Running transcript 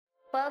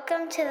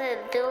Welcome to the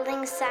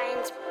Building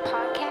Science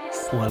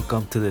Podcast.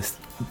 Welcome to this.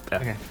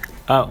 Okay.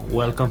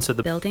 Welcome to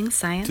the Building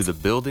Science. To the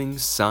Building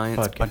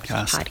Science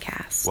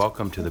Podcast.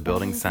 Welcome to the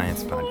Building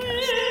Science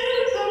Podcast.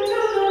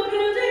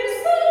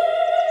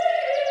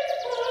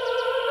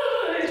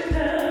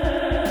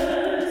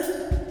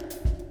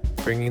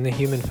 Bringing the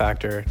human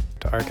factor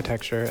to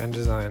architecture and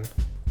design.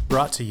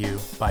 Brought to you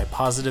by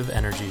Positive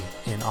Energy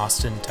in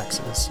Austin,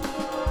 Texas.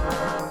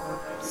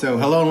 So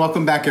hello and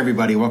welcome back,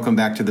 everybody. Welcome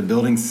back to the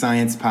Building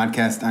Science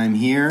Podcast. I'm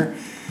here,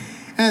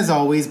 as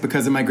always,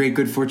 because of my great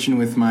good fortune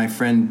with my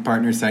friend,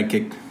 partner,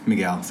 sidekick,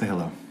 Miguel. Say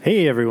hello.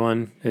 Hey,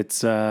 everyone.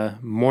 It's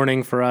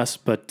morning for us,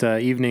 but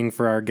evening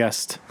for our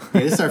guest.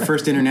 Yeah, this is our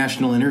first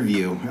international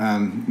interview.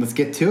 Let's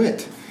get to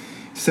it.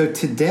 So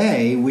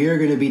today, we are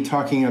going to be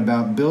talking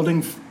about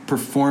building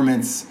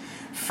performance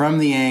from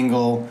the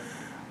angle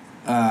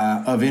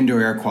of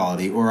indoor air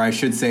quality, or I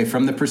should say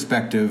from the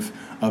perspective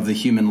of the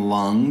human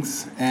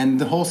lungs and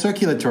the whole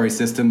circulatory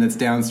system that's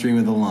downstream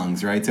of the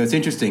lungs, right? So it's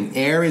interesting.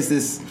 Air is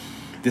this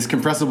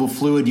compressible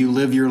fluid you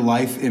live your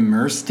life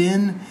immersed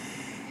in.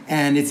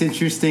 And it's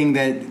interesting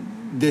that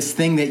this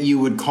thing that you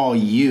would call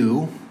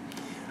you,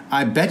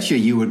 I bet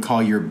you would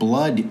call your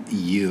blood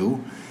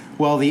you.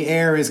 Well, the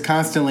air is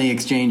constantly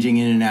exchanging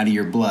in and out of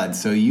your blood.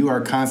 So you are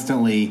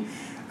constantly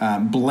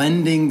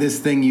blending this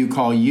thing you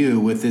call you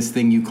with this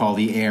thing you call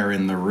the air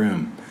in the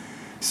room.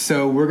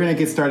 So we're going to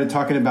get started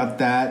talking about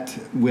that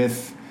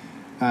with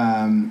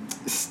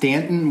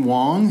Stanton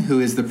Wong, who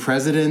is the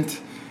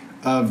president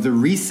of the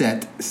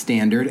Reset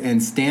Standard.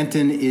 And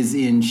Stanton is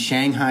in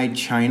Shanghai,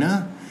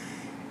 China.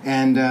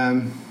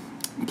 And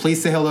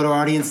please say hello to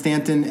our audience,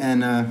 Stanton,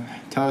 and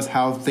tell us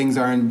how things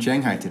are in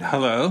Shanghai today.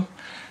 Hello.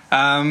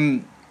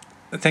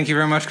 Thank you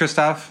very much,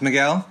 Kristof,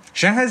 Miguel.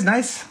 Shanghai's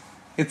nice.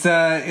 It's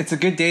a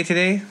good day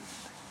today.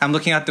 I'm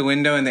looking out the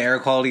window and the air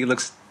quality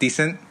looks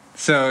decent.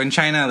 So in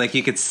China, like,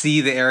 you could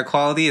see the air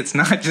quality. It's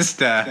not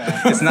just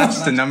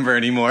a number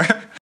anymore.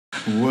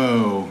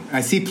 Whoa!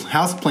 I see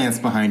house plants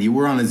behind you.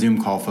 We're on a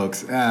Zoom call,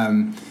 folks.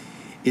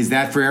 Is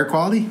that for air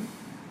quality,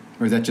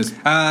 or is that just?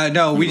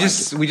 No, we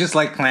just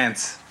like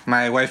plants.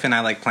 My wife and I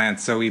like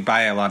plants, so we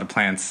buy a lot of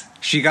plants.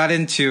 She got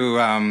into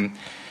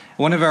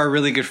one of our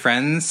really good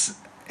friends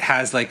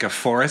has like a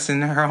forest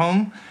in her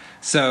home.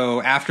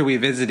 So after we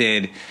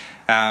visited,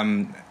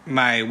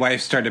 my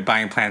wife started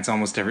buying plants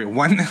almost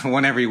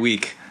one every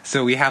week.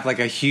 So we have like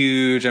a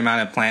huge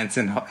amount of plants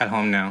at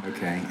home now.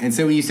 Okay. And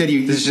so when you said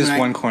this is just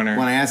one corner.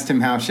 When I asked him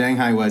how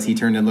Shanghai was, he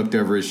turned and looked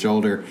over his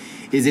shoulder.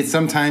 Is it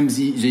sometimes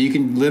you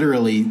can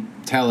literally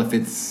tell if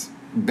it's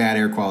bad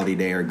air quality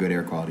day or good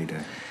air quality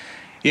day?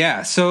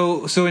 Yeah.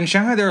 So in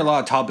Shanghai, there are a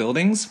lot of tall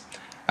buildings.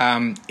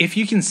 If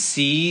you can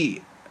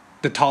see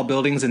the tall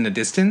buildings in the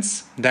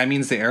distance, that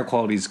means the air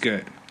quality is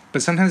good.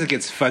 But sometimes it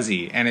gets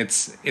fuzzy, and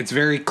it's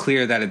very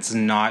clear that it's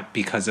not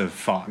because of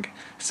fog.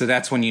 So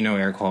that's when you know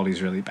air quality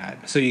is really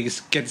bad. So you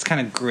just get this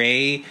kind of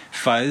gray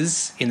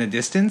fuzz in the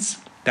distance.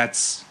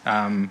 That's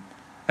PM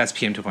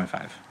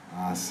 2.5.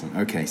 Awesome.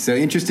 Okay. So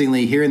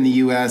interestingly, here in the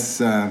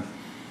U.S.,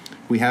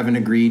 we haven't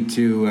agreed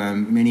to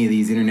many of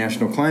these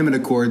international climate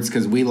accords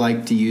because we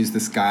like to use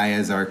the sky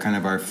as our kind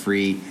of our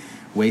free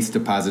waste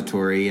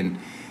depository, and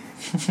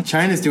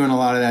China's doing a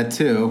lot of that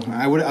too.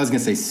 I was going to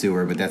say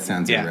sewer, but that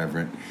sounds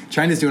irreverent.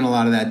 China's doing a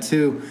lot of that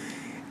too.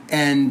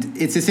 And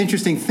it's this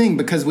interesting thing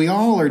because we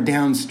all are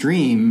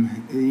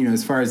downstream,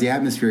 as far as the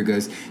atmosphere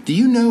goes. Do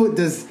you know,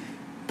 does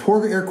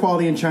poor air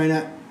quality in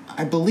China,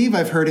 I believe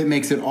I've heard it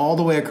makes it all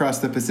the way across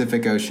the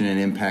Pacific Ocean and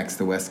impacts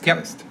the West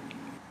Coast? Yep.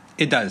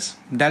 It does.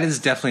 That is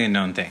definitely a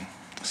known thing.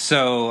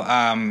 So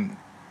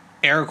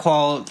air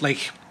quality,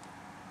 like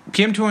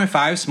PM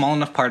 2.5, small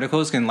enough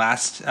particles can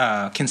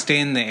stay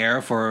in the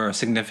air for a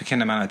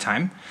significant amount of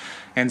time.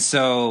 And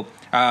so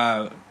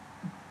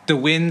the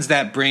winds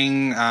that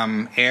bring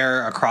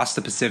air across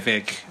the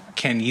Pacific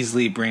can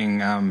easily bring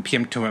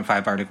PM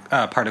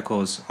 2.5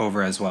 particles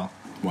over as well.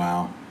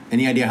 Wow.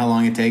 Any idea how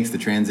long it takes to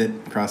transit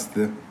across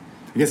I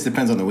guess it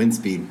depends on the wind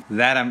speed.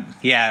 That I'm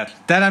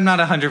not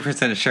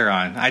 100% sure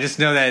on. I just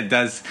know that it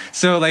does.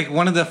 So, like,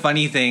 one of the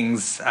funny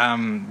things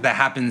that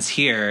happens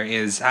here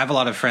is I have a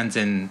lot of friends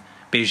in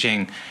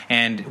Beijing,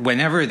 and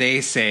whenever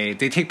they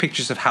take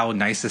pictures of how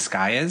nice the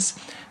sky is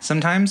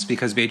sometimes,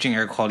 because Beijing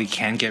air quality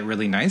can get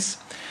really nice.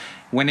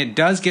 When it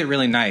does get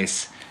really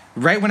nice,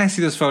 right when I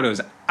see those photos,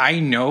 I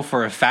know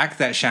for a fact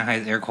that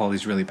Shanghai's air quality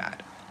is really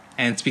bad.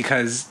 And it's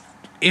because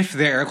if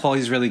their air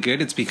quality is really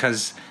good, it's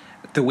because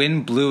the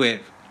wind blew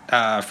it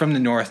from the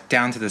north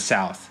down to the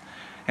south.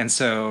 And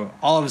so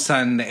all of a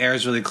sudden the air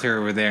is really clear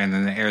over there, and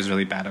then the air is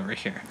really bad over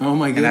here. Oh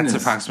my goodness. And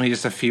that's approximately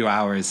just a few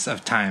hours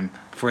of time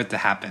for it to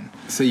happen.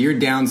 So you're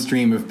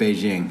downstream of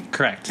Beijing.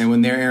 Correct. And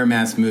when their air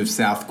mass moves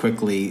south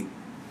quickly,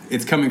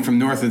 it's coming from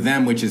north of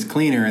them, which is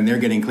cleaner, and they're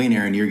getting clean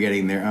air, and you're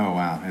getting their, oh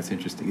wow, that's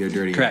interesting. They're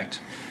dirty. Correct.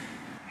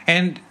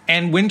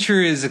 And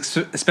winter is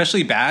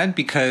especially bad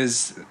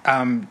because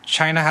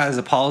China has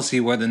a policy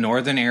where the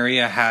northern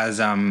area has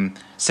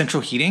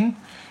central heating,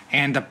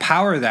 and to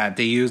power that,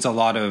 they use a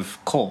lot of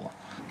coal.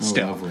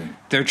 still. Lovely.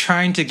 They're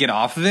trying to get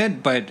off of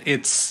it, but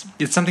it's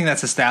something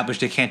that's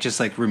established. They can't just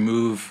like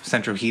remove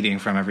central heating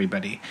from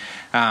everybody.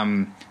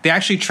 They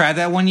actually tried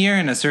that one year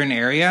in a certain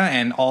area,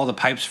 and all the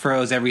pipes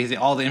froze. Everything,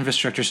 all the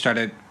infrastructure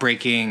started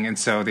breaking, and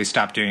so they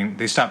stopped trying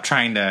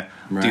to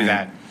do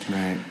that.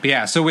 Right. But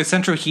yeah, so with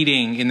central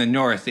heating in the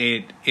north,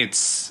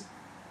 it's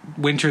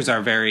winters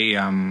are very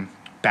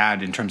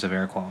bad in terms of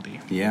air quality.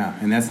 Yeah,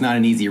 and that's not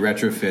an easy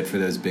retrofit for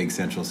those big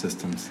central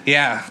systems.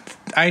 Yeah,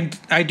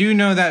 I do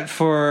know that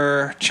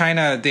for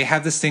China, they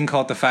have this thing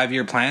called the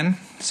 5-year plan.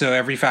 So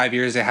every 5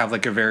 years, they have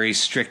like a very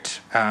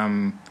strict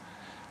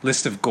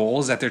list of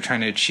goals that they're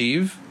trying to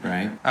achieve.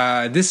 Right.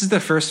 This is the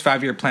first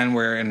 5-year plan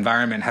where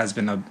environment has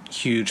been a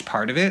huge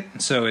part of it.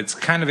 So it's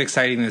kind of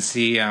exciting to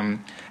see,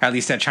 at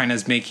least that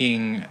China's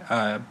making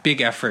a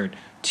big effort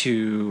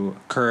to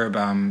curb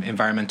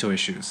environmental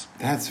issues.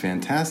 That's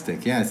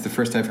fantastic. Yeah, it's the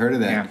first I've heard of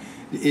that.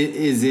 Yeah.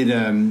 Is it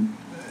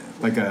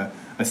like a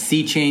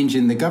sea change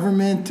in the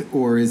government,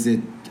 or is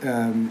it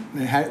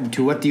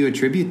to what do you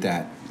attribute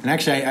that? And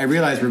actually, I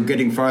realize we're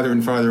getting farther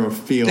and farther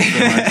afield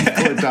from our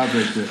core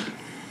topic.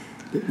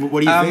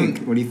 What do you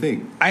think? What do you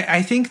think?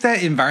 I think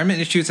that environment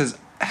issues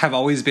have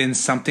always been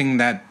something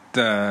that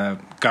the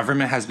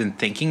government has been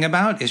thinking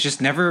about. It's just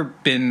never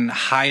been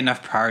high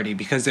enough priority,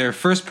 because their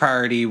first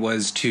priority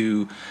was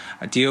to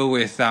deal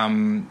with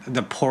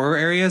the poorer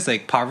areas,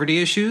 like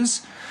poverty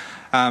issues.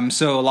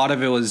 So a lot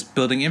of it was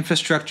building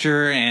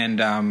infrastructure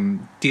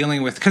and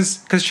dealing with,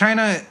 because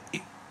China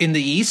in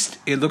the east,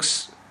 it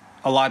looks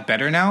a lot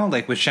better now,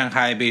 like with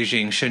Shanghai,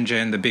 Beijing,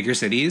 Shenzhen, the bigger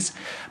cities.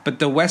 But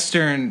the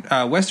Western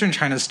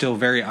China is still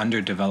very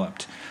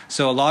underdeveloped.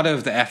 So a lot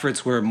of the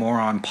efforts were more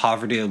on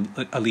poverty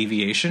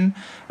alleviation.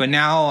 But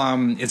now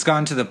it's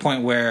gone to the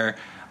point where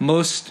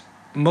most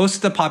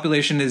of the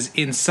population is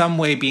in some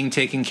way being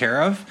taken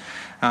care of.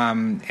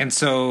 And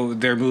so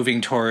they're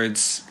moving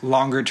towards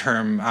longer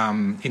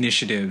term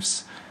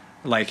initiatives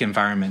like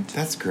environment.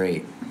 That's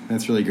great.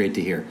 That's really great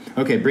to hear.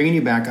 Okay, bringing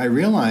you back, I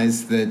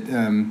realized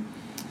that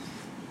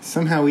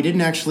somehow we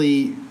didn't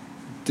actually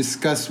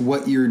discuss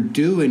what you're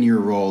doing in your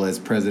role as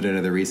president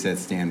of the Reset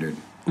Standard.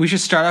 We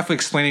should start off with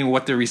explaining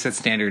what the Reset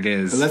Standard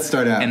is. Let's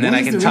start out. And then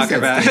I can talk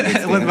about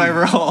with my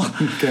role.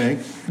 Okay.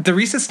 The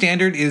Reset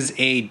Standard is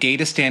a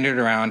data standard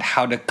around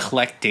how to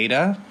collect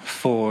data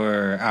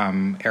for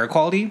air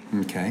quality.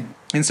 Okay.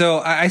 And so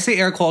I say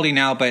air quality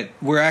now, but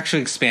we're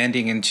actually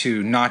expanding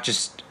into not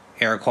just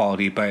air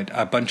quality, but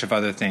a bunch of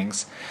other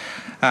things,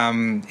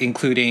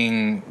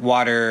 including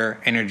water,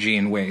 energy,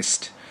 and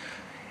waste.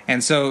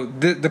 And so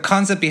the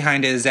concept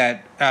behind it is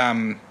that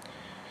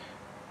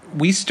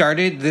we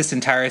started this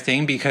entire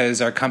thing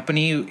because our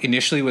company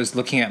initially was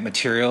looking at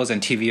materials and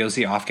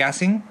TVOC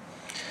off-gassing.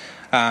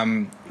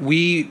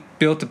 We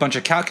built a bunch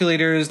of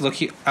calculators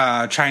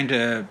trying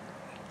to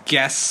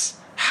guess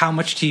how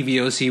much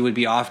TVOC would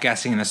be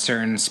off-gassing in a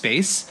certain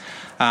space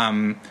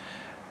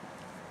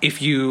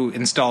if you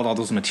installed all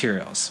those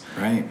materials.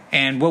 Right.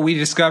 And what we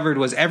discovered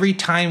was every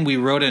time we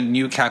wrote a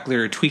new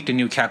calculator, tweaked a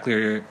new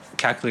calculator,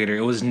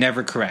 it was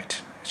never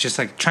correct. It's just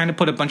like trying to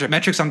put a bunch of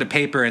metrics onto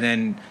paper and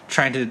then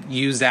trying to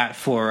use that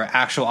for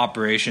actual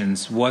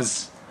operations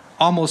was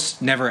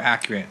almost never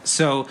accurate.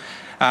 So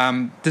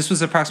this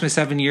was approximately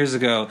 7 years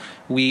ago.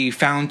 We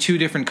found 2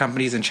 different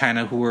companies in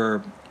China who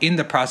were in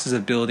the process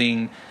of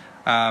building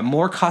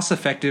more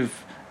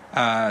cost-effective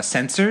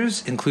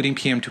sensors, including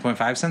PM2.5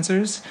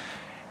 sensors.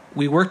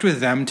 We worked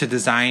with them to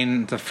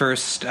design the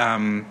first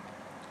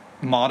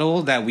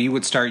model that we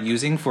would start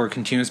using for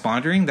continuous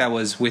monitoring that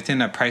was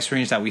within a price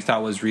range that we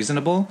thought was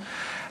reasonable.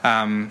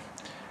 And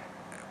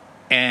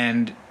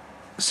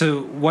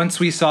so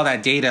once we saw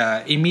that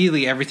data,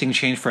 immediately everything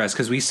changed for us,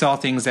 because we saw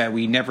things that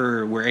we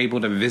never were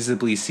able to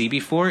visibly see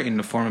before in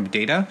the form of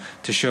data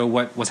to show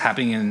what was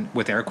happening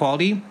with air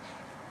quality.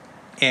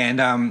 And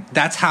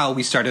that's how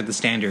we started the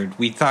standard.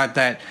 We thought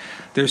that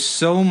there's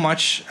so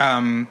much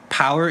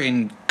power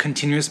in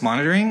continuous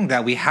monitoring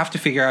that we have to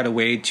figure out a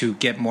way to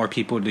get more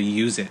people to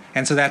use it.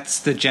 And so that's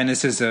the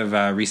genesis of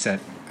Reset.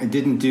 I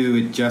didn't do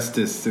it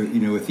justice,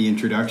 with the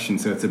introduction.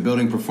 So it's a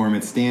building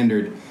performance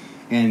standard,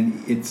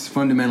 and it's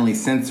fundamentally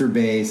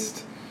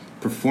sensor-based,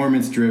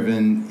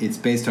 performance-driven. It's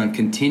based on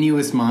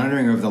continuous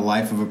monitoring of the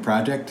life of a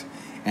project.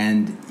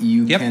 And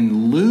you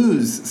can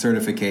lose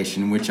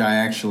certification, which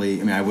I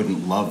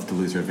wouldn't love to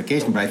lose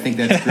certification, but I think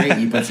that's great.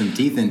 You put some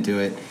teeth into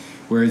it.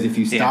 Whereas if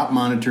you stop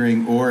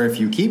monitoring, or if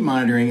you keep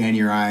monitoring and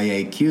your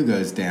IAQ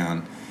goes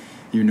down,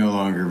 you're no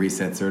longer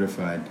Reset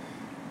certified.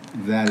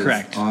 That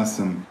Correct. Is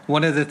awesome.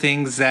 One of the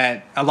things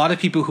that a lot of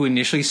people who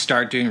initially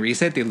start doing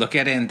Reset, they look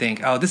at it and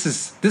think, "Oh, this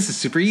is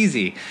super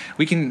easy.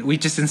 We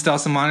just install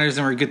some monitors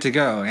and we're good to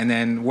go." And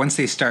then once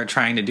they start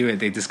trying to do it,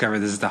 they discover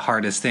this is the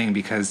hardest thing,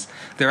 because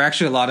there are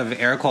actually a lot of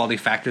air quality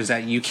factors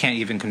that you can't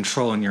even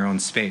control in your own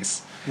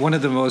space. One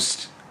of the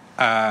most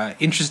one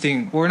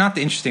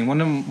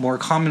of the more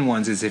common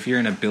ones is if you're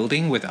in a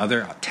building with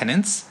other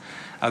tenants,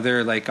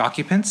 other like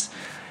occupants,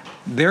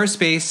 their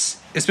space,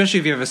 especially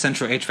if you have a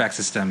central HVAC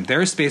system,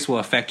 their space will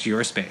affect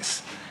your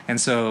space. And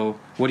so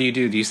what do?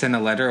 Do you send a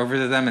letter over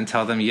to them and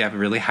tell them you have a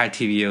really high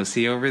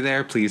TVOC over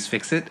there? Please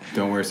fix it.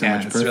 Don't wear so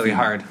much perfume. It's really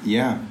hard.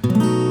 Yeah.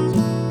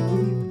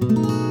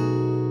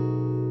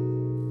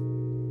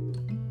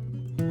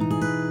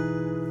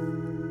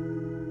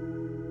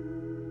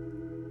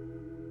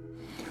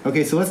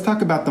 Okay, so let's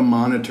talk about the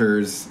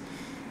monitors.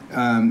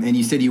 And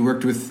you said you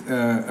worked with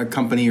a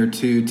company or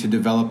two to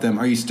develop them.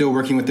 Are you still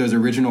working with those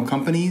original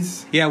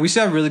companies? Yeah, we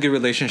still have really good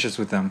relationships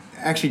with them.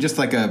 Actually, just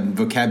like a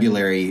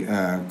vocabulary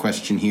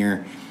question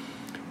here.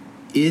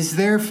 Is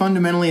there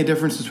fundamentally a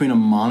difference between a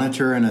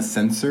monitor and a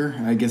sensor?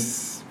 I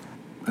guess,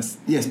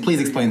 yes,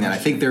 please explain that. I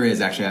think there is,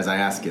 actually, as I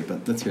ask it,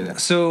 but let's hear that.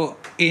 So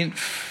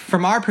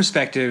from our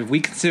perspective, we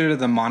consider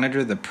the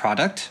monitor the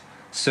product.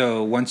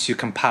 So once you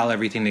compile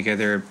everything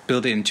together,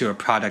 build it into a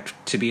product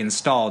to be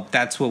installed,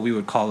 that's what we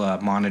would call a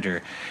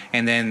monitor.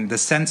 And then the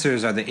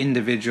sensors are the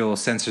individual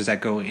sensors that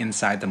go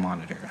inside the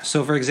monitor.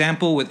 So for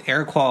example, with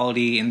air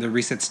quality in the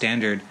reset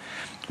standard,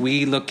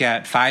 we look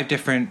at 5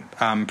 different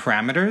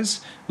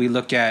parameters. We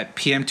look at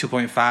PM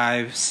 2.5,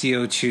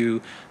 CO2,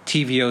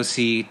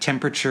 TVOC,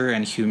 temperature,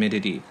 and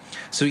humidity.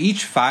 So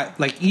each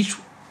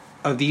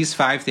of these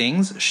 5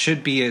 things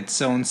should be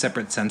its own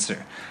separate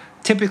sensor.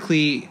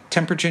 Typically,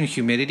 temperature and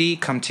humidity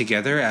come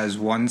together as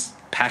one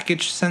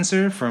package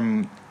sensor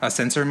from a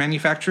sensor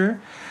manufacturer.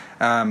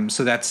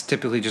 So that's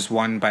typically just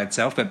one by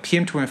itself. But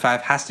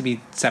PM2.5 has to be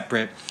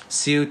separate.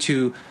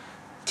 CO2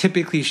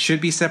 typically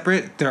should be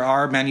separate. There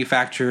are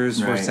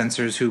manufacturers for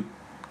sensors who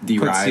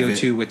put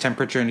CO2 with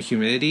temperature and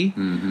humidity.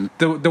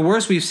 Mm-hmm. The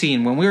worst we've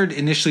seen when we were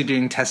initially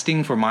doing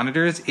testing for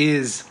monitors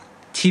is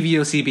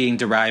TVOC being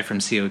derived from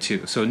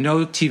CO2. So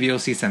no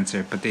TVOC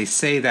sensor, but they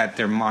say that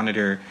their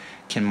monitor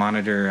can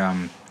monitor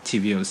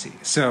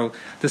TVOC. So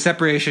the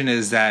separation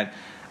is that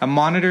a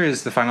monitor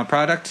is the final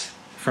product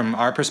from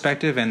our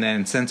perspective, and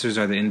then sensors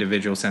are the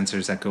individual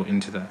sensors that go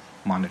into the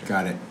monitor.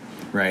 Got it.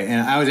 Right.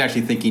 And I was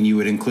actually thinking you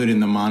would include in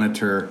the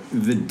monitor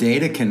the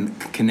data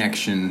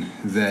connection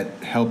that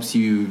helps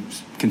you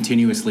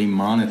continuously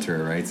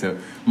monitor, right? So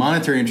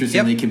monitor,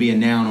 interestingly, can be a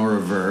noun or a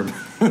verb.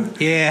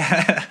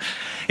 Yeah.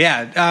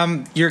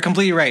 Yeah, you're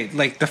completely right.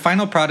 Like the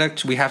final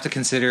product, we have to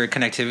consider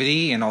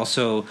connectivity and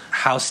also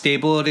how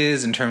stable it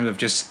is in terms of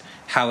just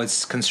how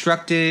it's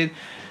constructed.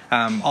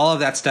 All of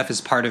that stuff is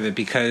part of it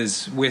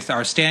because with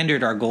our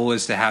standard, our goal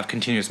is to have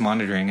continuous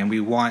monitoring, and we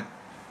want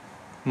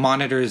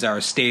monitors that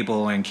are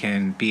stable and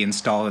can be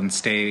installed and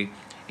stay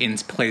in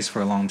place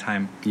for a long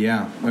time.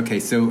 Yeah. Okay.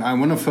 So I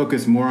want to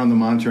focus more on the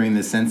monitoring and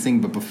the sensing,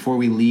 but before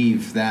we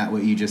leave that,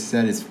 what you just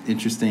said is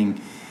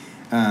interesting.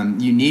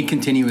 You need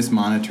continuous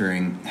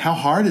monitoring. How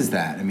hard is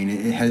that? I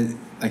mean,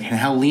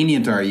 how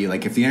lenient are you?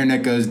 Like, if the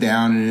internet goes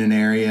down in an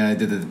area,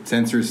 do the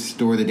sensors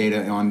store the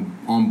data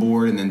on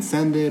board and then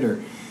send it?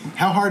 Or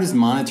how hard is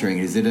monitoring?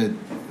 Is it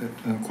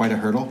quite a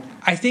hurdle?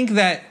 I think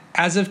that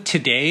as of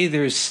today,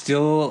 there's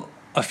still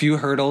a few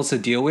hurdles to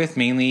deal with,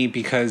 mainly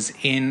because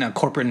in a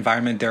corporate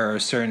environment, there are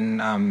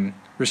certain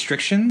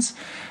restrictions.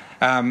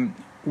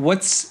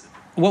 What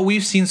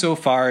we've seen so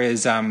far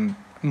is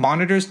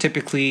monitors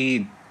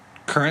typically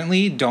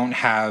currently don't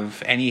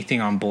have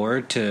anything on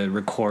board to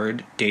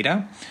record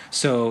data.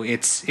 So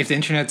if the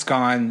internet's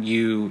gone,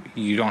 you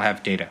don't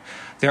have data.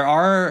 There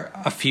are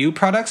a few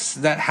products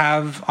that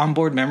have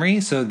onboard memory,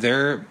 so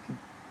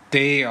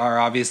they are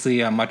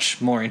obviously a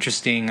much more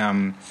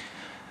interesting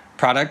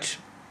product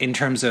in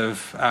terms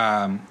of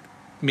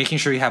making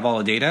sure you have all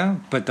the data.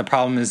 But the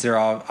problem is they're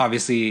all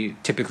obviously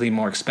typically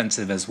more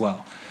expensive as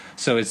well.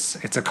 So it's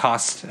a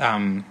cost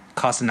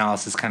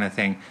analysis kind of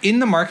thing. In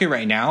the market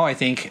right now, I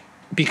think,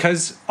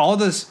 because all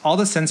the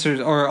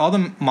sensors or all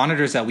the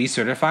monitors that we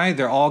certify,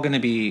 they're all going to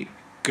be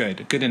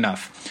good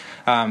enough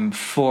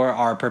for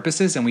our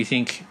purposes, and we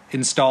think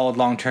installed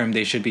long term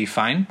they should be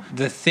fine.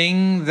 The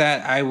thing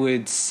that I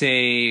would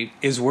say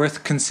is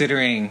worth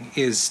considering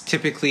is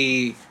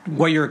typically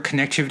what your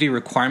connectivity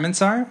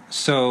requirements are.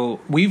 So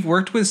we've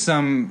worked with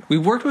some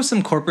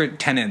corporate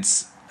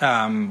tenants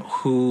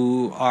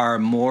who are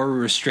more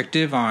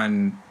restrictive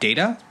on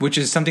data, which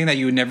is something that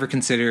you would never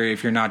consider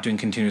if you're not doing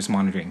continuous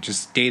monitoring,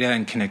 just data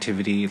and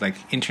connectivity, like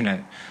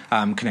internet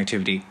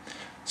connectivity.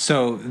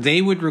 So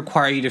they would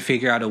require you to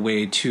figure out a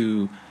way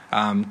to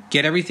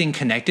get everything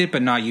connected,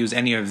 but not use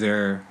any of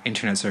their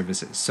internet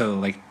services. So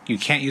like you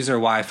can't use their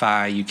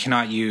Wi-Fi, you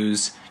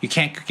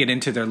can't get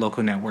into their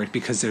local network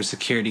because there's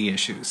security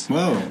issues.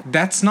 Whoa.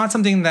 That's not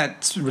something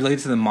that's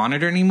related to the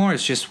monitor anymore.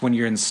 It's just when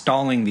you're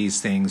installing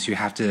these things, you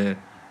have to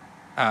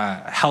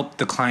help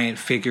the client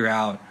figure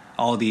out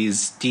all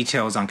these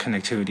details on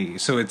connectivity.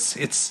 So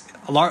it's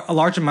a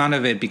large amount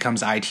of it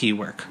becomes IT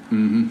work.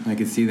 Mm-hmm. I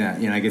can see that.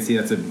 I can see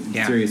that's a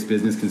serious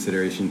business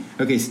consideration.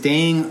 Okay,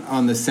 staying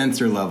on the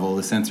sensor level,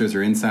 the sensors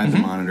are inside the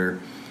monitor,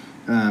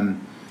 and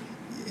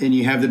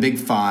you have the big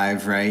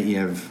 5, right? You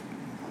have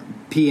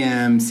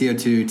PM,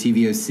 CO2,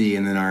 TVOC,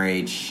 and then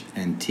RH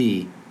and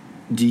T.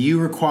 Do you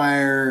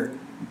require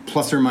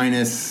plus or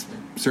minus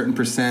certain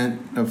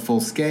percent of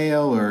full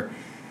scale, or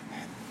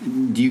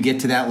do you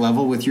get to that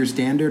level with your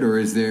standard, or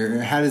is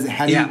there how do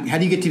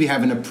you get to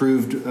have an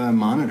approved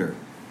monitor?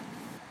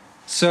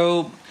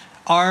 So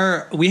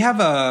our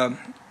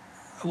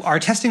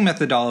testing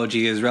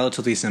methodology is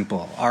relatively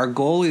simple. Our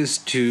goal is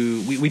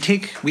to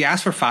we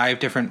ask for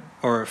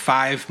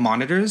five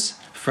monitors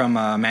from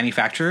a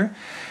manufacturer,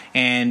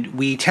 and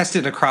we test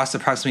it across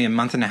approximately a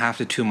month and a half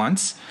to 2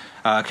 months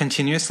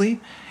continuously.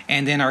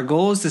 And then our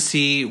goal is to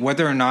see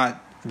whether or not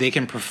they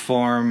can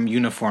perform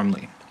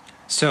uniformly.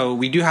 So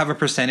we do have a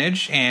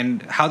percentage,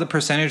 and how the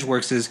percentage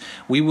works is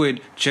we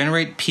would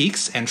generate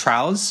peaks and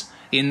troughs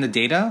in the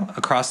data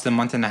across the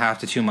month and a half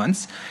to 2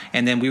 months,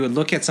 and then we would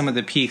look at some of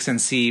the peaks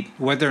and see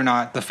whether or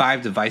not the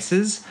 5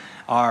 devices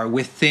are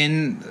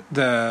within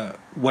the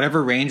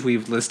whatever range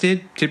we've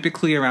listed,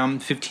 typically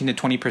around 15 to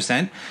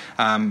 20%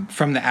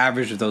 from the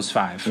average of those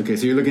 5. Okay,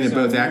 so you're looking at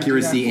both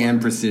accuracy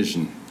and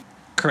precision.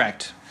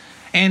 Correct.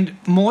 And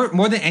more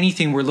than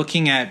anything, we're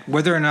looking at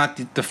whether or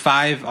not the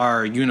 5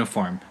 are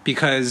uniform,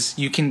 because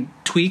you can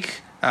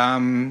tweak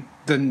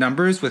the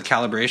numbers with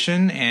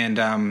calibration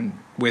and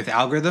with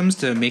algorithms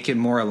to make it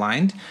more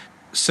aligned.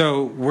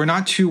 So we're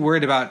not too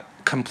worried about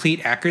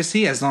complete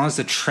accuracy as long as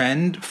the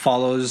trend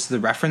follows the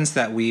reference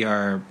that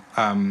we're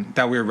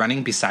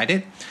running beside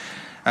it.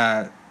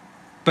 But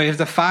if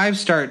the 5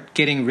 start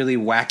getting really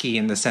wacky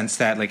in the sense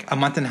that like a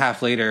month and a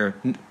half later,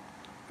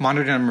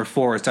 monitor number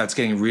 4 starts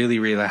getting really,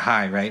 really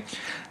high, right?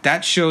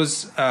 That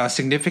shows a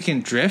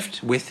significant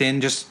drift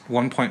within just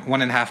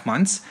 1.5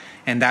 months,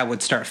 and that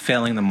would start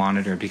failing the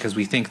monitor, because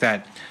we think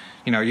that,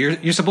 you know,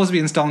 you're supposed to be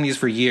installing these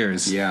for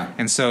years. Yeah.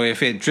 And so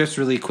if it drifts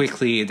really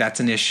quickly, that's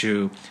an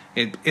issue.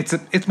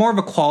 It's more of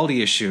a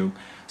quality issue.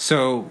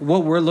 So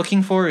what we're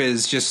looking for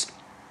is just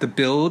the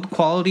build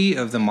quality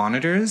of the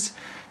monitors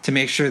to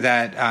make sure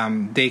that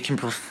they can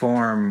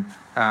perform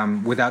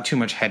without too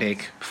much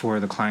headache for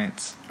the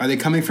clients. Are they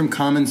coming from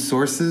common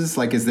sources?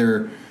 Like, is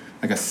there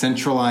like a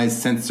centralized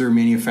sensor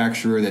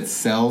manufacturer that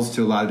sells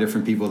to a lot of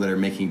different people that are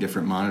making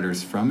different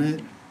monitors from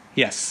it?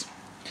 Yes.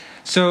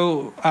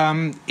 So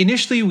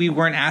initially we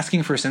weren't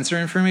asking for sensor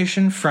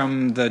information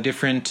from the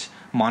different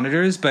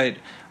monitors, but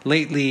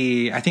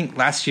lately, I think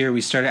last year,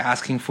 we started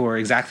asking for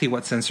exactly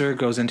what sensor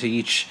goes into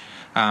each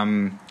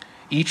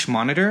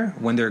monitor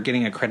when they're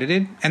getting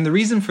accredited. And the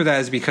reason for that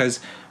is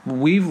because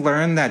we've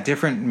learned that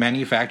different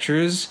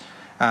manufacturers,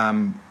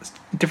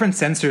 different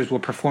sensors will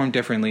perform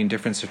differently in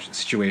different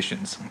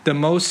situations. The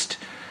most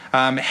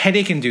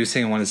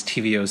headache-inducing one is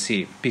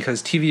TVOC,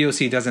 because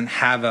TVOC doesn't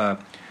have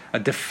a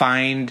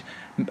defined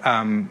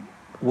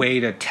way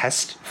to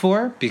test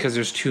for, because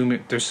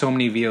there's so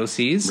many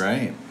VOCs.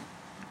 Right.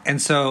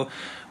 And so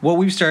what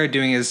we've started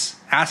doing is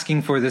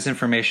asking for this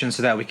information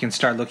so that we can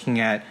start looking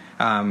at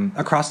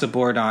across the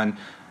board on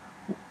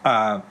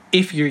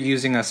if you're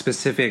using a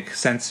specific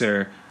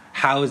sensor,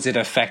 how is it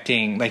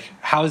affecting, like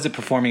how is it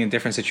performing in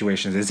different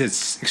situations? Is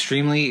it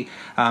extremely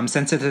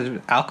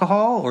sensitive to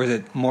alcohol, or is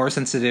it more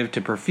sensitive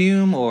to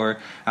perfume or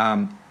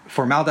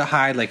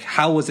formaldehyde? Like,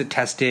 how was it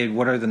tested?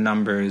 What are the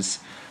numbers?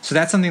 So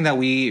that's something that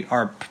we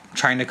are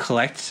trying to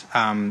collect.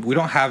 We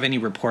don't have any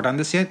report on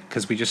this yet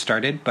because we just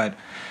started, but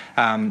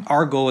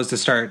our goal is to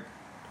start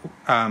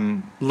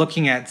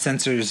looking at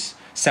sensors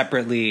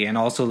separately and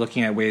also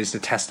looking at ways to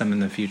test them in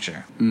the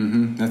future.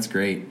 Mm-hmm. That's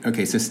great.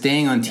 Okay, so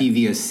staying on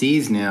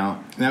TVOCs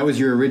now, that was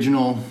your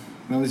original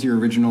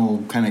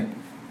kind of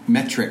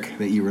metric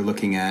that you were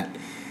looking at.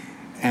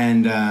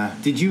 And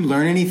did you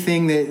learn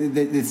anything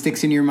that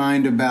sticks in your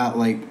mind about,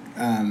 like,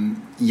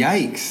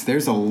 yikes,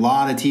 there's a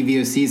lot of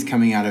TVOCs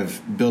coming out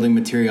of building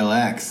material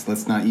X,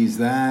 let's not use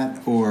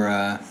that,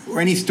 or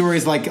any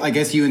stories like, I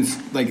guess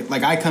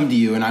like I come to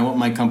you and I want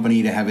my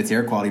company to have its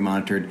air quality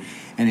monitored,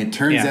 and it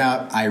turns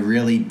out I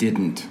really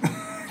didn't,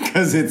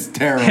 because it's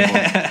terrible.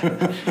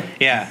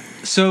 Yeah.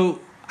 So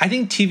I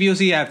think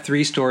TVOC, I have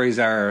 3 stories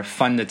that are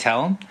fun to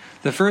tell.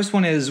 The first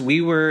one is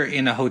we were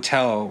in a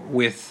hotel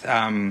with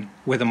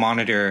a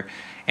monitor,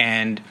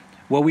 and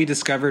what we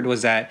discovered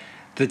was that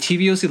the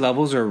TVOC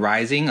levels are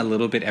rising a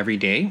little bit every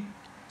day.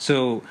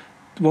 So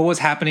what was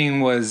happening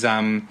was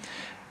the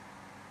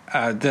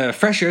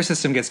fresh air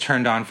system gets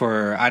turned on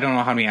for I don't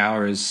know how many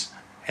hours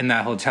in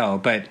that hotel,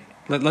 but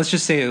let's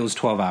just say it was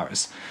 12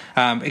 hours.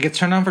 It gets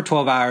turned on for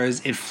 12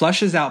 hours. It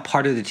flushes out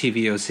part of the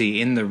TVOC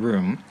in the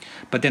room,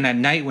 but then at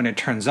night when it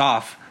turns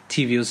off,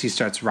 TVOC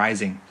starts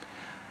rising.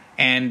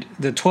 And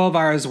the 12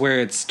 hours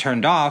where it's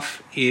turned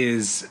off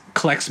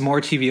collects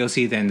more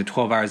TVOC than the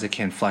 12 hours it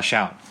can flush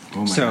out.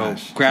 Oh my so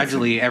gosh.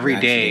 gradually every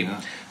day,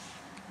 up.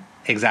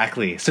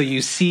 Exactly. So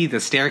you see the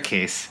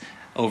staircase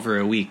over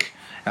a week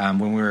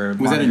when we were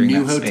Was that a monitoring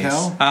new that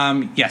hotel?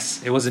 Space.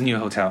 Yes, it was a new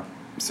hotel.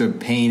 So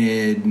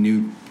painted,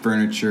 new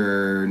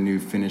furniture, new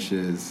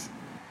finishes.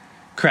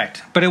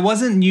 Correct. But it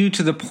wasn't new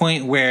to the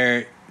point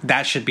where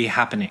that should be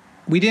happening.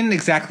 We didn't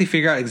exactly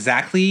figure out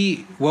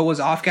exactly what was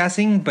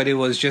off-gassing, but it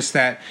was just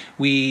that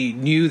we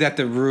knew that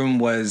the room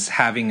was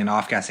having an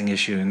off-gassing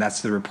issue, and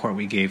that's the report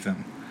we gave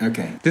them.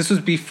 Okay. This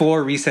was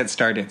before reset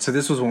started, so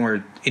this was when we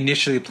were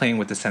initially playing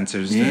with the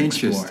sensors.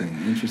 Interesting.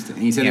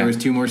 And you said there was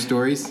 2 more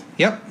stories?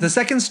 Yep. The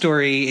second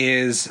story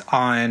is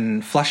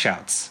on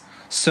flushouts.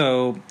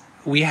 So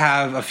we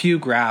have a few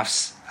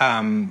graphs.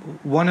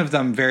 One of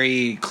them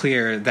very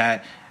clear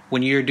that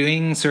when you're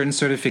doing certain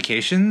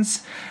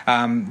certifications,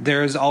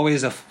 there's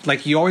always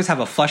you always have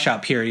a flush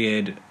out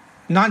period,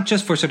 not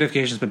just for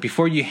certifications, but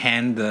before you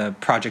hand the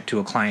project to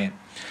a client.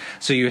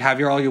 So you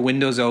have all your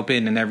windows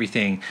open and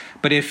everything.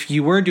 But if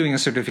you were doing a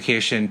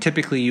certification,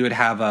 typically you would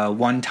have a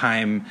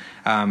one-time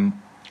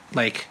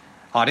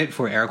audit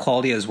for air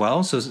quality as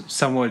well. So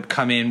someone would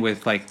come in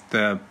with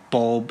the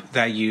bulb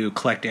that you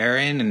collect air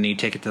in, and you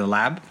take it to the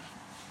lab.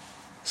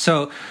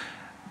 So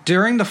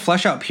during the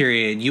flush out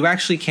period, you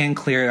actually can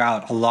clear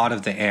out a lot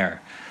of the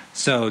air.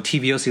 So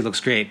TVOC looks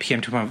great,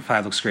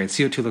 PM2.5 looks great,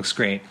 CO2 looks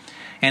great.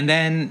 And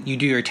then you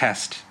do your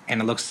test,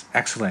 and it looks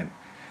excellent.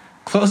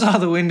 Close all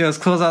the windows,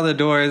 close all the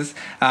doors.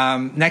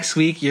 Next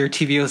week, your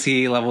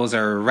TVOC levels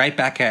are right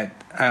back at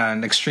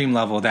an extreme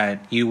level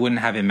that you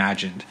wouldn't have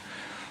imagined.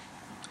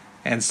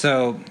 And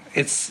so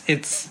it's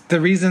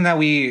the reason that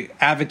we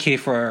advocate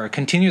for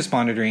continuous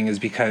monitoring is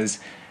because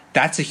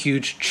that's a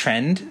huge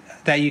trend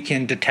that you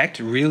can detect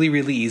really,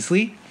 really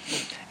easily.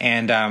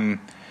 And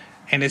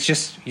it's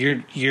just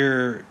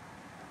there's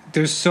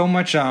so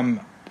much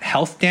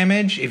health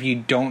damage if you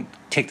don't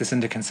take this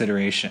into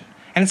consideration.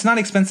 And it's not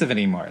expensive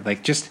anymore.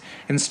 Just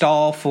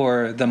install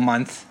for the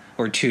month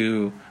or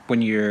two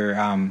when you're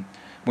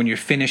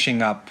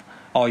finishing up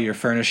all your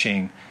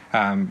furnishing,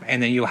 and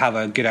then you'll have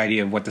a good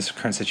idea of what the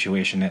current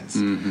situation is.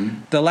 Mm-hmm.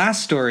 The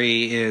last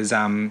story is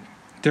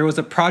there was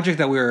a project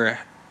that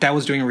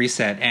was doing a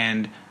reset,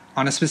 and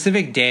on a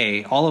specific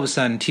day, all of a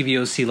sudden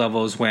TVOC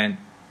levels went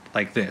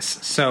like this.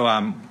 So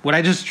what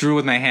I just drew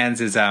with my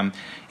hands is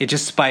it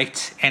just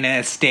spiked and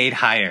it stayed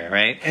higher,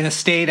 right? And it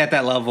stayed at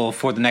that level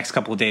for the next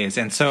couple of days.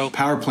 And so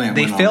power plant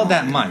they failed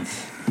that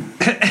month.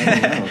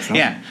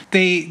 Yeah,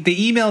 they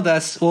emailed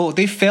us. Well,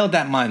 they failed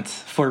that month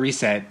for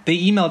reset. They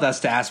emailed us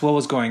to ask what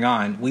was going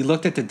on. We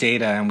looked at the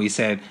data and we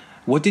said,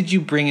 what did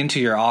you bring into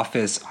your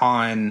office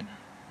on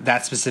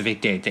that specific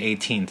date, the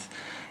 18th?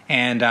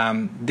 And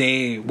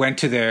they went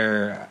to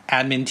their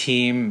admin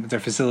team, their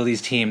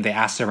facilities team. They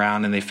asked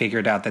around, and they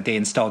figured out that they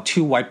installed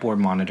two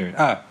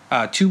whiteboards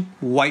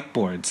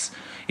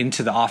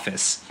into the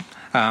office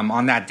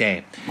on that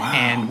day. Wow.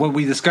 And what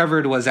we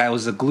discovered was that it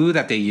was the glue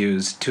that they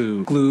used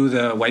to glue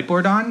the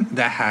whiteboard on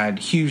that had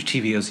huge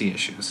TVOC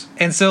issues.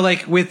 And so,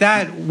 with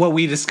that, what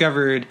we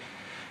discovered,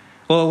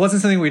 well, it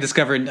wasn't something we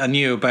discovered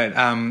anew, but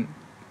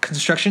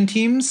construction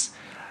teams,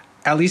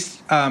 at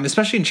least,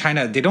 especially in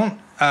China, they don't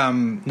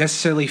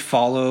necessarily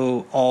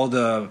follow all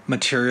the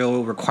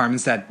material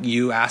requirements that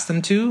you ask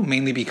them to,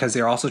 mainly because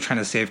they're also trying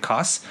to save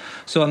costs.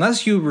 So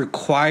unless you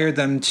require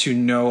them to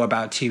know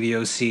about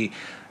TVOC,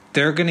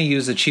 they're going to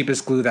use the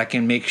cheapest glue that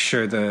can make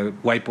sure the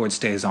whiteboard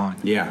stays on.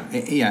 Yeah,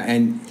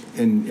 and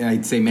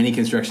I'd say many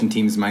construction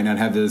teams might not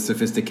have the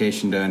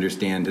sophistication to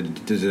understand,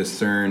 to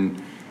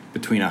discern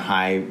between a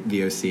high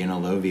VOC and a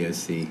low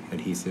VOC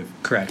adhesive.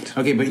 Correct.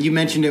 Okay, but you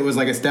mentioned it was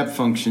like a step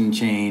function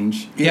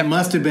change. It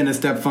must have been a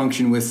step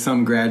function with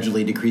some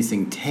gradually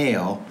decreasing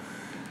tail.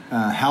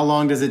 How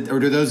long does it, or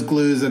do those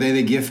glues, are they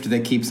the gift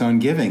that keeps on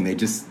giving?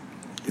 It's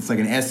like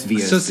an SVOC.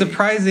 So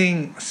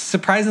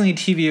surprisingly,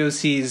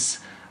 TVOCs,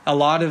 a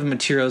lot of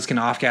materials can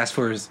off-gas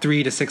for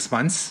 3 to 6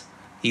 months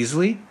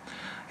easily.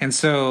 And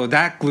so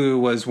that glue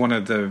was one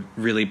of the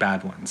really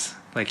bad ones.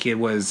 It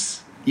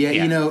was... Yeah,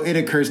 it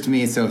occurs to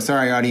me, so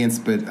sorry, audience,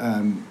 but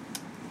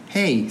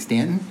hey,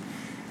 Stanton,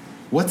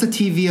 what's a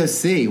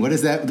TVOC? What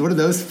is that? What do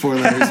those four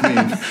letters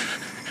mean?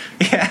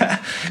 Yeah,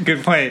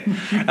 good point.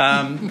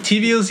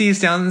 TVOC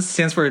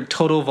stands for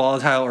total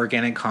volatile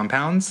organic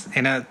compounds,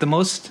 and the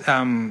most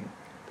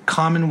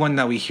common one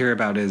that we hear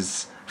about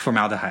is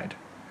formaldehyde.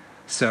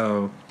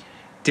 So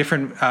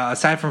different,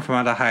 aside from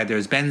formaldehyde,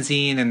 there's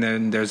benzene, and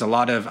then there's a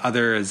lot of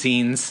other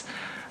azenes.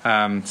 So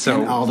and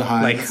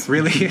aldehydes.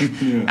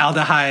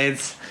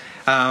 Aldehydes.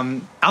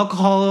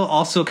 Alcohol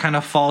also kind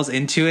of falls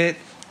into it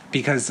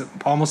because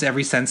almost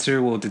every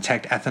sensor will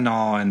detect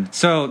ethanol, and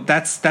so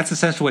that's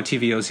essentially what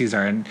TVOCs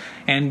are,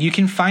 and you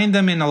can find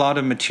them in a lot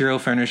of material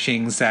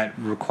furnishings that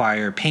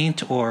require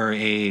paint or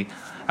a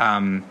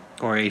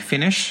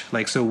finish,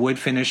 so wood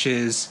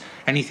finishes,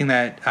 anything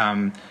that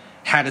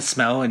had a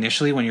smell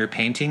initially when you're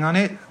painting on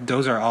it.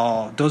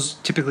 Those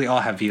typically all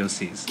have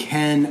VOCs.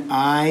 Can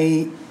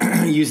I,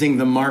 using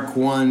the Mark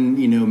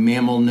 1,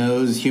 mammal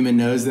nose, human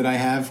nose that I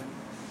have,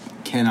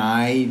 can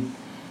I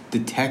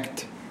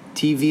detect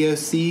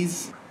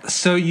TVOCs?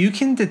 So you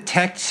can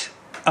detect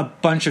a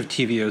bunch of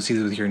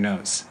TVOCs with your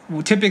nose.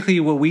 Typically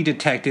what we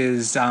detect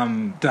is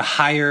the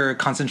higher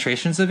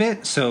concentrations of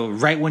it. So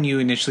right when you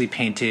initially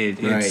painted,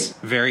 it's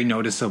very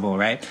noticeable,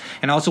 right?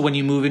 And also when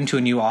you move into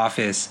a new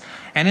office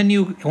and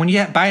when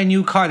you buy a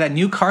new car, that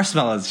new car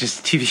smell is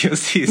just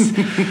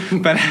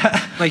TVOCs.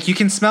 But you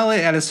can smell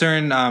it at a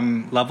certain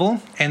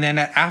level, and then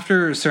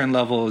after certain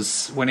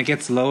levels, when it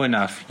gets low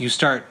enough, you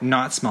start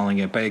not smelling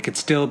it, but it could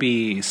still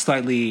be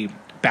slightly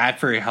bad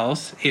for your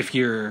health if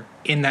you're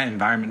in that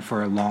environment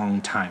for a long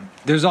time.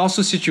 There's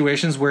also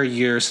situations where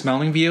you're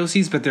smelling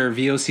VOCs, but there are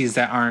VOCs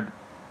that aren't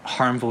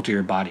harmful to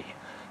your body.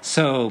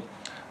 So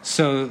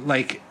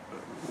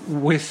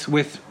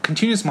with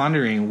continuous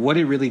monitoring, what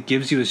it really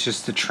gives you is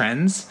just the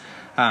trends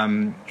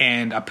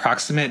and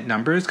approximate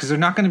numbers, because they're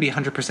not going to be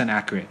 100%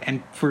 accurate,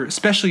 and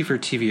especially for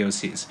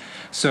TVOCs.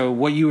 So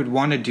what you would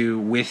want to do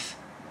with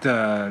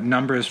the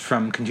numbers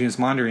from continuous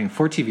monitoring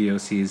for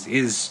TVOCs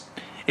is,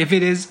 if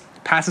it is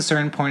past a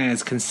certain point and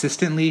it's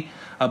consistently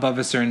above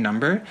a certain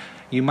number,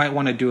 you might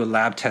want to do a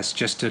lab test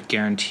just to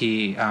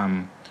guarantee,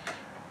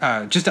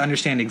 just to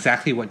understand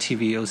exactly what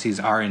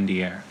TVOCs are in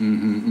the air.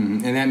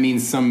 And that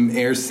means some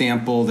air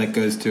sample that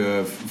goes to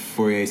a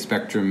Fourier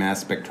spectrum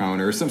mass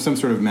spectrometer, or some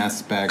sort of mass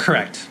spec.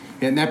 Correct.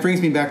 And that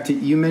brings me back to,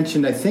 you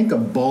mentioned, I think, a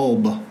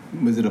bulb.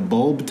 Was it a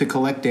bulb to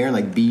collect air,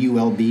 like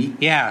BULB?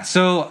 Yeah.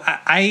 So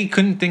I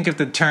couldn't think of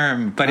the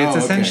term, but it's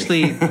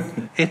essentially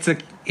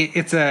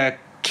it's a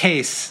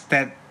case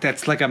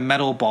that's like a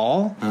metal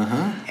ball.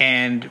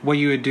 And what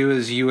you would do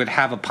is you would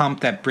have a pump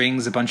that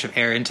brings a bunch of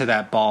air into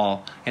that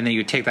ball, and then you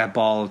would take that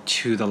ball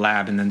to the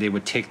lab, and then they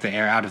would take the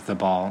air out of the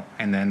ball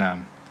and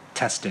then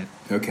test it.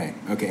 Okay.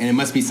 And it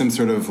must be some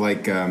sort of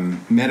like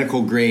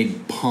medical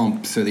grade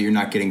pump, so that you're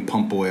not getting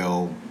pump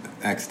oil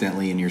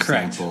accidentally in your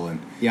Correct. sample.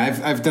 And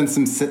yeah, I've done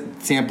some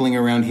sampling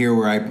around here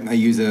where I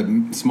use a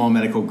small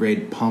medical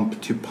grade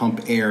pump to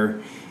pump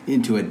air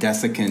into a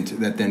desiccant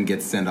that then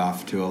gets sent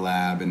off to a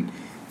lab, and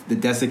the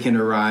desiccant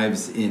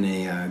arrives in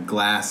a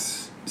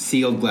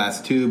sealed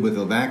glass tube with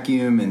a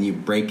vacuum, and you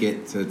break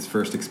it so it's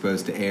first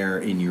exposed to air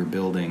in your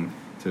building.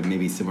 So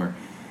maybe similar.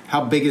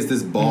 How big is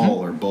this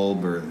ball or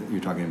bulb or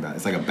you're talking about?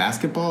 It's like a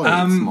basketball, or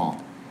is it small?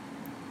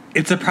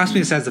 It's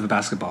approximately the size of a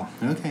basketball.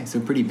 Okay, so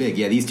pretty big.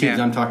 Yeah, these tubes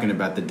Yeah. I'm talking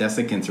about, the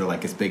desiccants are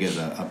like as big as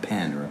a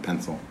pen or a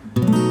pencil.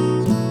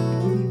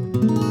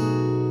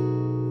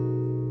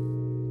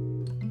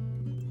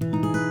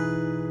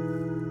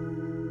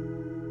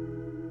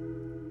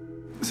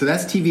 So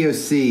that's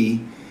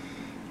TVOC.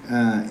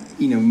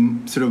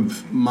 Sort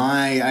of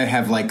I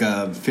have like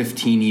a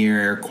 15-year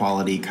air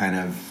quality kind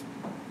of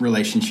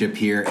relationship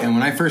here. And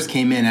when I first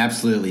came in,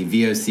 absolutely,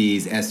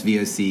 VOCs,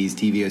 SVOCs,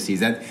 TVOCs,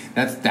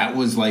 that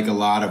was like a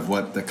lot of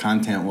what the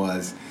content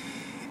was.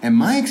 And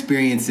my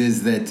experience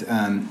is that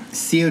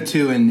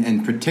CO2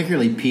 and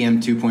particularly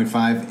PM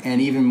 2.5 and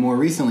even more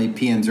recently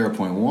PM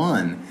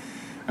 0.1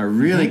 are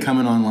really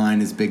coming online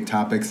as big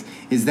topics.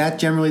 Is that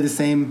generally the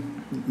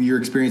same, your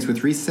experience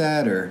with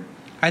Reset, or?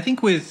 I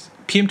think with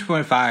PM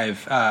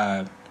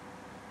 2.5,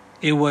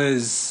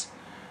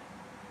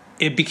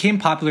 it became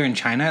popular in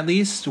China, at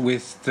least,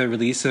 with the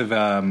release of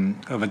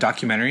a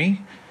documentary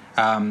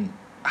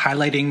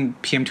highlighting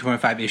PM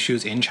 2.5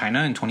 issues in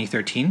China in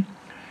 2013.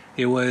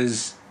 It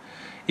was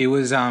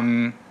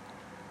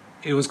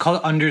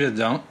called Under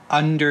the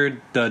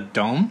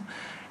Dome,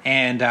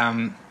 and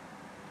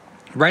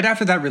right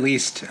after that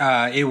released,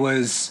 it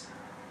was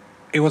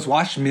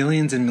watched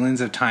millions and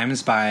millions of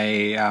times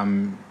by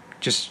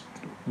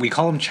we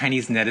call them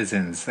Chinese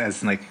netizens,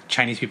 as like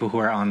Chinese people who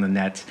are on the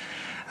net.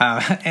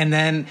 And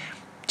then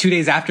 2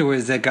 days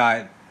afterwards, it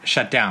got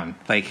shut down.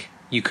 Like,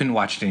 you couldn't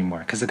watch it anymore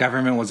because the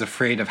government was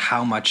afraid of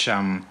how much this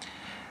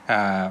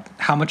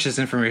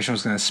information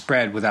was going to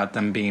spread without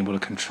them being able to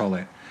control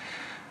it.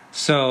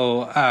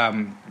 So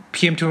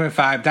PM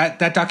 2.5,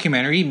 that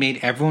documentary made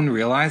everyone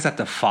realize that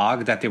the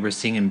fog that they were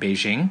seeing in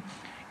Beijing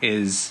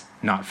is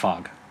not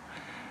fog.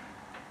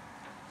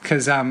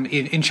 Because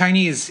in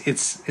Chinese,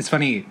 it's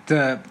funny.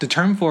 The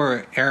term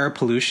for air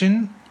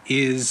pollution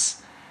is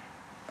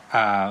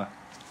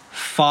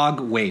fog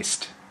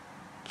waste.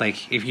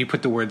 Like, if you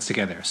put the words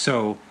together.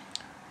 So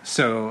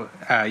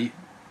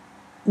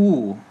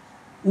wu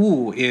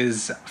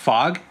is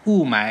fog.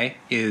 Wu mai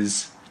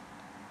is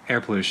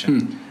air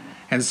pollution.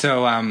 And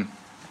so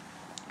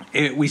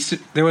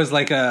there was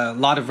like a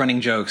lot of running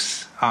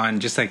jokes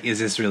on just like, is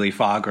this really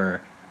fog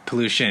or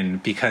pollution,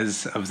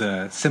 because of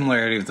the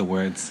similarity of the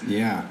words.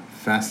 Yeah,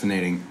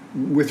 fascinating.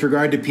 With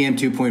regard to PM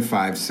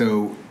 2.5,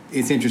 so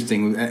it's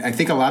interesting. I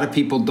think a lot of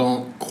people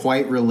don't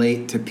quite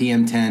relate to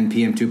PM 10,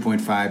 PM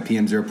 2.5,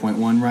 PM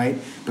 0.1, right?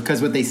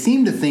 Because what they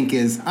seem to think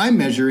is, I'm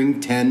measuring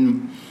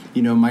 10,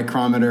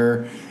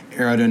 micrometer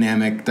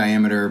aerodynamic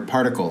diameter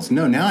particles.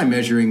 No, now I'm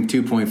measuring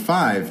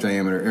 2.5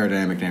 diameter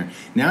aerodynamic diameter.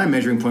 Now I'm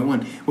measuring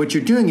 0.1. What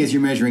you're doing is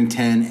you're measuring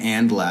 10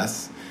 and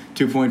less,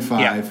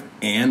 2.5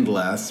 and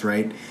less,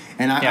 right?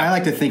 And I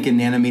like to think in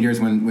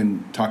nanometers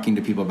when talking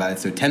to people about it.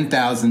 So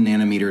 10,000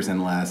 nanometers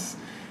and less,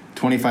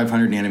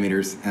 2,500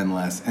 nanometers and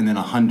less, and then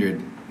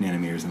 100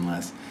 nanometers and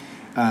less.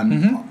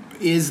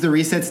 Is the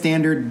Reset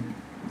standard,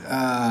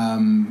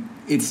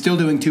 it's still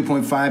doing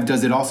 2.5.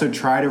 Does it also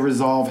try to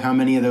resolve how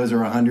many of those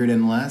are 100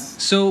 and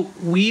less? So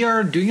we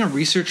are doing a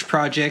research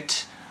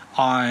project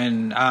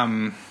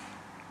on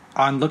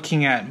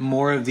looking at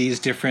more of these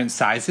different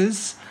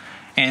sizes.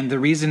 And the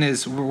reason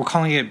is we're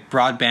calling it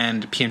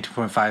broadband PM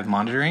 2.5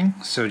 monitoring,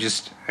 so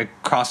just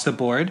across the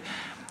board.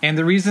 And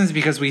the reason is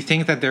because we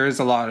think that there is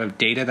a lot of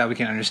data that we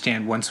can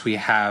understand once we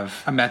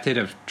have a method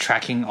of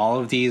tracking all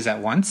of these at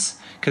once.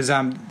 Because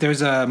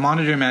there's a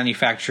monitor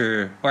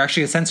manufacturer, or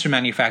actually a sensor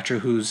manufacturer,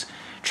 who's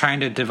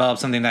trying to develop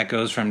something that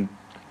goes from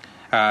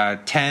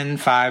 10,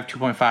 5,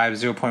 2.5,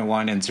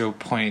 0.1, and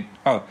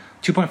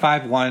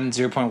 2.5, 1,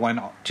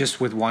 0.1,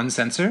 just with one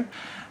sensor.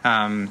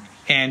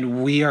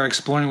 And we are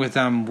exploring with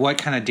them what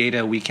kind of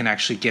data we can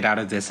actually get out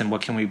of this, and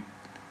what can we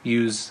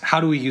use,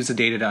 how do we use the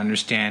data to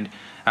understand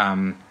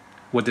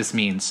what this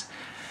means.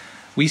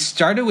 We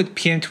started with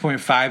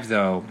PM2.5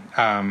 though,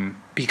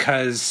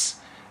 because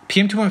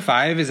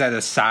PM2.5 is at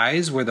a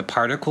size where the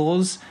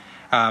particles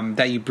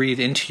that you breathe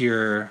into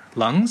your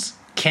lungs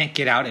can't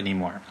get out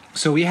anymore.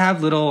 So we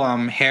have little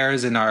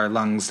hairs in our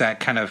lungs that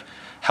kind of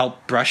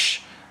help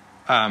brush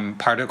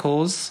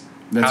particles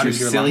out of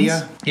your cilia?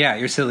 Lungs. Yeah,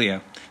 your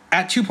cilia.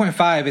 At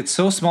 2.5, it's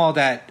so small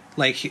that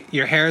like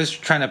your hairs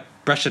trying to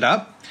brush it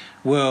up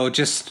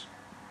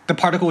the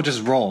particle will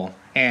just roll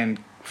and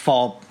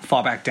fall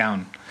back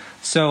down.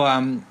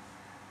 So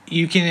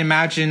you can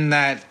imagine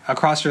that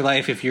across your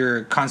life, if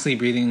you're constantly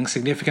breathing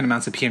significant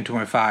amounts of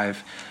PM2.5,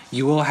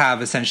 you will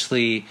have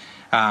essentially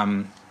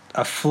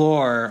a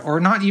floor,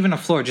 or not even a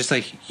floor, just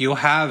like you'll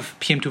have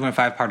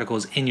PM2.5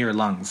 particles in your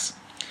lungs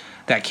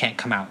that can't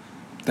come out.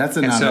 That's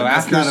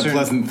not a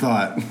pleasant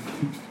thought.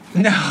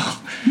 No.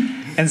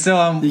 And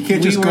so you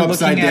can't just go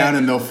upside down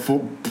and they'll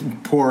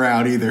pour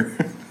out either.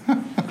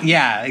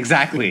 Yeah,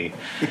 exactly.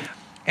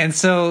 And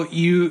so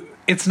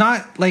it's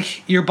not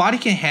like your body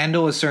can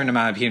handle a certain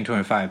amount of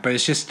PM2.5, but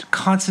it's just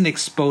constant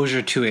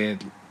exposure to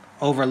it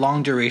over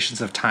long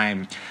durations of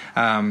time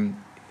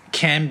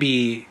can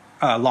be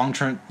a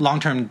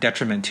long-term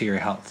detriment to your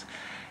health.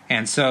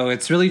 And so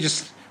it's really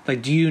just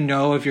like, do you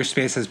know if your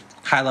space has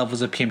high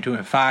levels of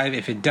PM2.5?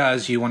 If it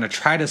does, you want to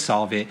try to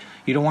solve it.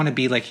 You don't want to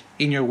be like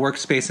in your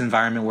workspace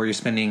environment where you're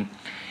spending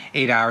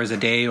 8 hours a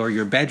day, or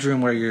your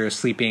bedroom where you're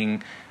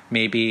sleeping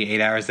maybe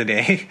 8 hours a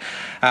day.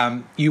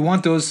 You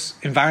want those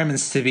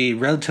environments to be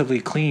relatively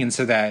clean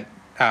so that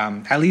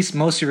at least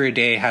most of your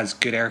day has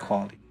good air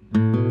quality.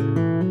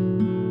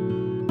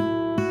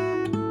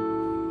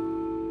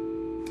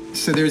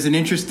 So there's an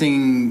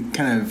interesting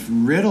kind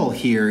of riddle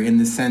here in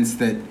the sense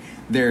that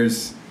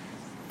there's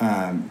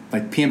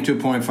like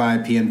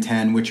PM2.5,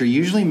 PM10, which are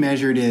usually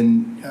measured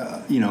in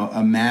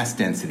a mass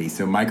density,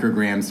 so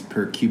micrograms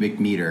per cubic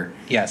meter.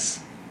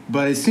 Yes.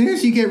 But as soon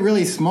as you get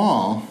really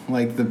small,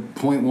 like the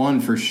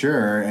 0.1 for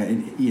sure,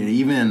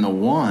 even in the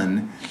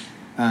 1,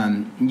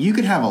 you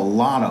could have a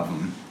lot of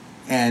them,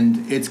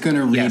 and it's going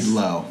to read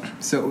low.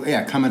 So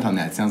yeah, comment on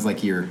that. It sounds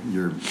like you're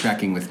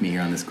tracking with me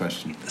here on this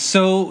question.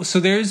 So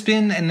there's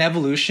been an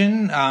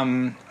evolution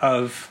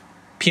of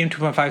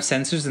PM2.5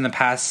 sensors in the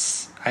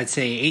past, I'd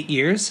say, 8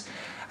 years.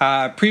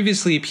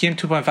 Previously,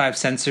 PM2.5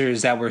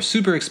 sensors that were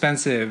super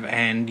expensive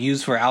and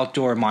used for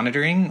outdoor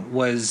monitoring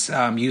was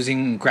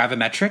using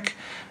gravimetric,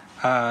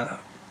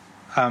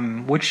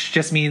 which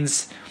just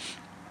means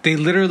they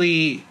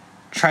literally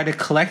try to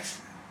collect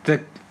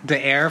the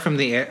air from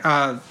the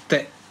air.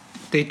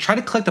 They try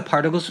to collect the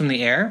particles from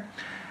the air,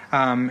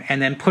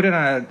 and then put it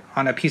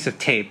on a piece of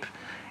tape,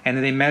 and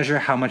then they measure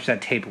how much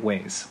that tape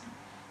weighs.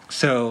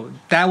 So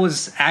that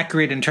was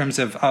accurate in terms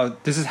of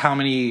this is how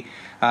many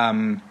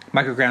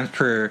micrograms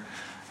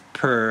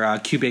per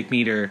cubic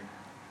meter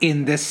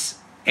in this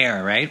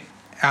air, right?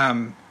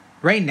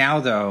 Right now,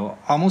 though,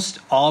 almost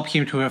all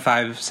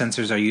PM2.5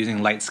 sensors are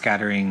using light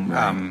scattering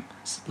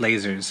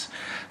lasers.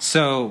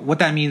 So what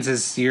that means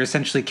is you're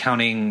essentially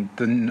counting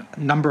the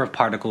number of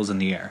particles in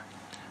the air.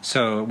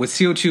 So with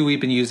CO2,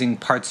 we've been using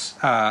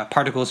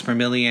particles per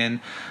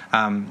million.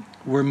 The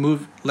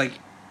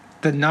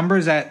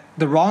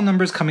raw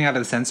numbers coming out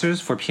of the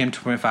sensors for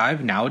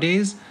PM2.5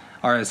 nowadays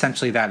are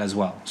essentially that as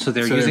well. So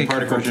they're using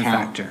conversion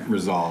factor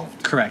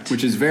resolved. Correct.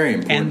 Which is very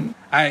important.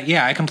 And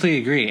I completely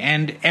agree.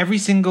 And every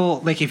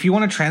single, like, if you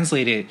want to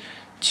translate it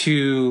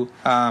to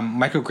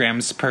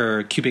micrograms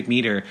per cubic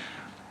meter,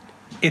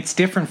 it's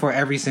different for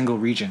every single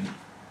region.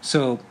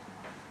 So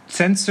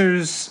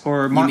sensors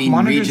or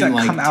monitors that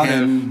come out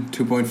of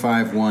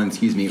 2.5, 1,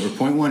 excuse me, or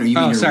 0.1, or you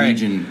mean a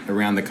region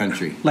around the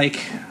country?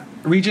 Like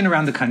region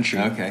around the country.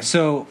 Okay.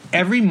 So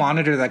every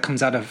monitor that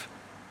comes out of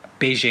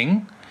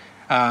Beijing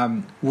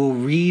will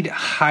read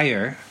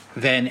higher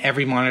than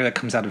every monitor that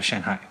comes out of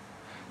Shanghai,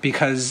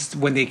 because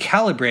when they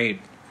calibrate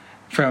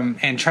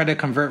and try to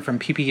convert from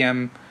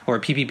ppm or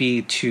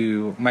ppb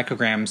to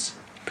micrograms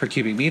per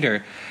cubic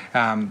meter,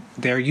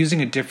 they're using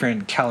a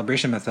different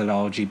calibration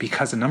methodology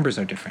because the numbers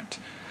are different.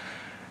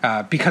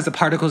 Because the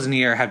particles in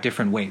the air have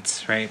different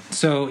weights, right?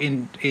 So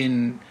in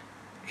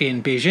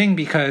Beijing,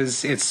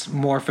 because it's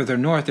more further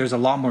north, there's a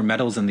lot more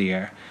metals in the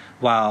air,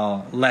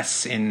 while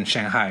less in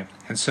Shanghai.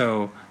 And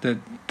so the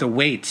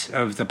weight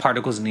of the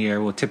particles in the air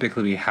will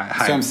typically be higher.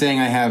 So I'm saying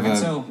I have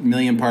a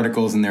million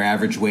particles and their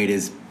average weight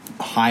is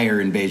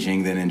higher in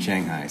Beijing than in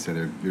Shanghai. So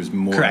there's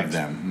more of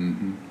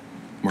them.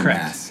 Mm-hmm. More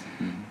mass.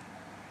 Mm-hmm.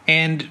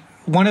 And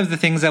one of the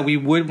things that we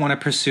would want to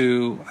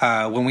pursue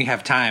when we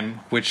have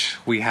time, which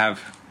we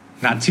have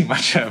not too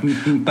much of,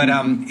 but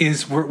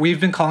is we've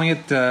been calling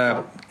it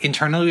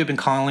internally we've been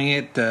calling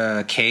it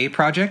the K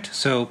project.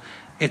 So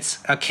it's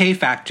a K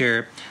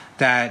factor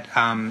that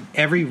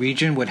every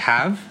region would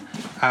have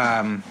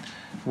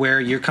where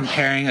you're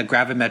comparing a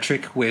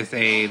gravimetric with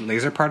a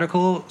laser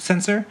particle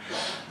sensor.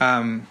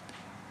 And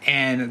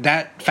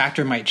that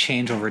factor might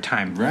change over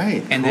time.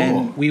 Right. And cool.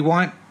 then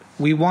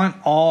we want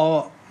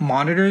all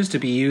monitors to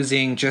be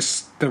using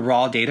just the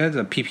raw data,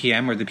 the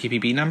ppm or the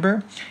ppb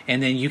number,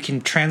 and then you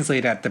can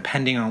translate that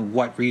depending on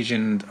what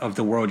region of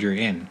the world you're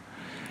in.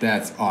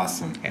 That's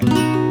awesome.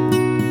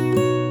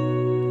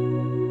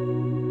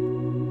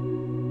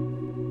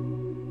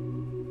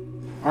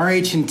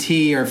 RH and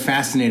T are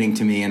fascinating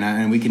to me,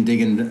 and we can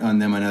dig in on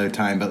them another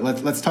time. But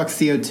let's talk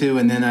CO2,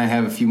 and then I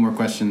have a few more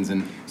questions.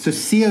 And so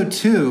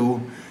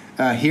CO2,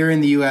 here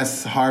in the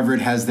U.S.,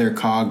 Harvard has their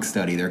COG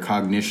study, their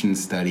cognition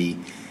study.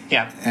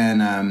 Yeah.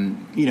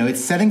 And it's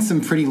setting some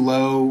pretty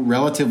low,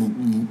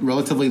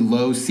 relatively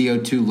low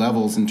CO2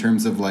 levels in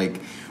terms of like,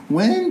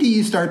 when do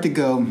you start to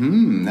go,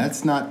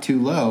 that's not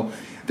too low?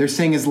 They're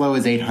saying as low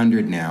as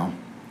 800 now.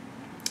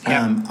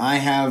 Yeah. I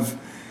have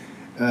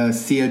a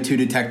CO2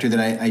 detector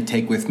that I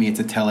take with me. It's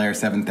a Telair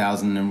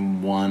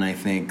 7001, I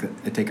think.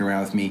 I take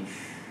around with me.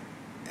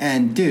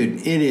 And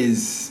dude, it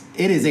is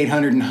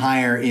 800 and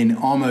higher in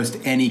almost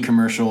any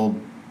commercial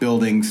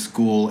building,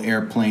 school,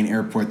 airplane,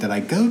 airport that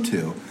I go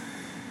to.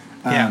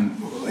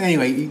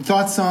 Anyway,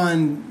 thoughts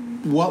on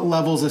what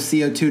levels of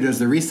CO2 does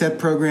the reset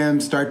program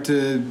start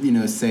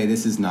to, say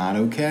this is not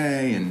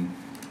okay? And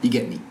you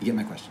get me. You get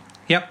my question.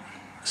 Yep.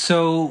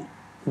 So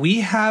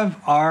we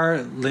have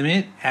our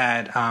limit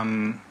at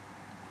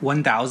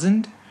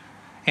 1,000,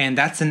 and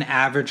that's an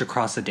average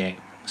across the day.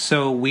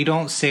 So we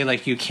don't say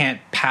like you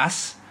can't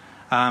pass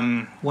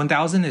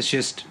 1,000. It's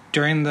just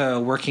during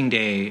the working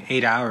day,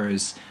 8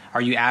 hours,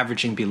 are you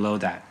averaging below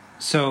that?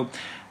 So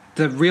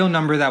the real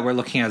number that we're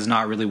looking at is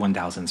not really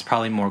 1,000. It's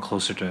probably more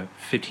closer to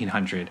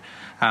 1,500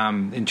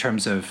 in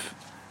terms of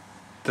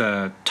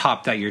the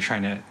top that you're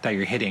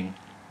hitting.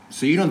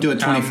 So you don't do a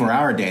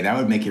 24-hour day. That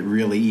would make it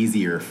really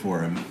easier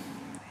for him.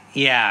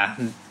 Yeah,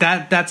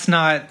 that's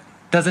not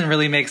doesn't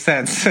really make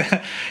sense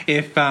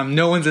if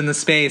no one's in the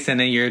space and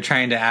then you're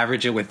trying to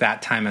average it with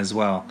that time as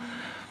well.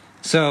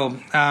 So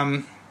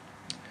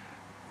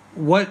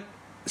what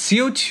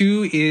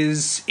CO2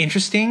 is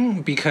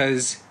interesting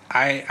because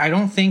I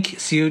don't think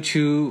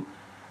CO2,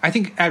 I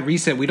think at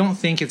Reset, we don't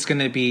think it's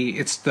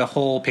the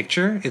whole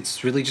picture.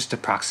 It's really just a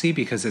proxy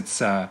because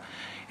it's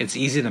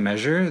easy to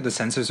measure. The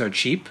sensors are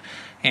cheap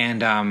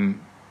and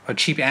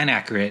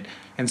accurate.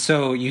 And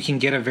so you can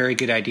get a very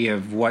good idea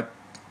of what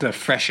the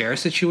fresh air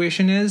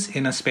situation is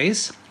in a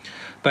space.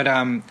 But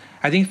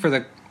I think for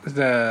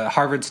the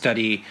Harvard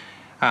study,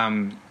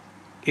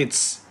 it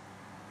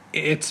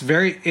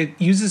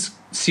uses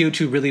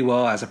CO2 really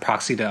well as a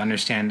proxy to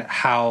understand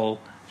how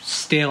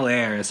stale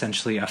air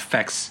essentially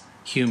affects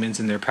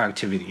humans and their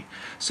productivity.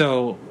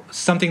 So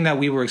something that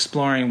we were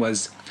exploring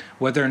was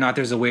whether or not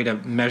there's a way to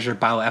measure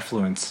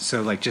bioeffluents.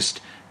 So like just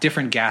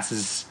different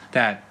gases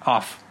that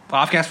off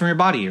gas from your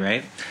body,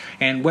 right?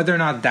 And whether or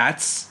not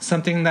that's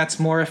something that's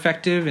more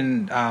effective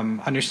in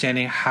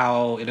understanding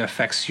how it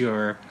affects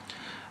your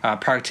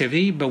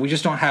productivity, but we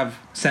just don't have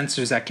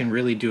sensors that can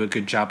really do a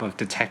good job of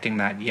detecting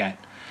that yet.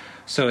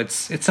 So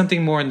it's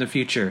something more in the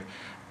future.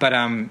 But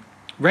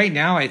right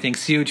now, I think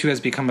CO2 has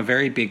become a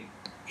very big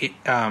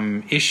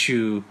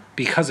issue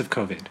because of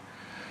COVID.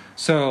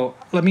 So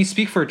let me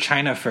speak for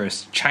China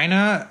first.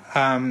 China,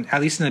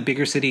 at least in the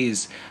bigger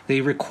cities,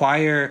 they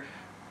require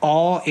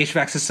all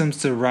HVAC systems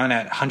to run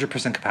at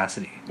 100%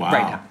 capacity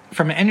right now.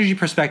 From an energy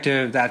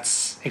perspective,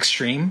 that's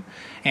extreme.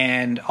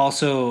 And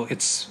also,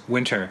 it's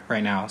winter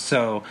right now.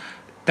 So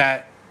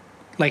that,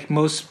 like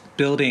most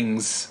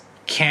buildings,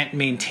 can't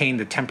maintain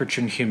the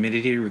temperature and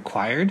humidity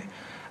required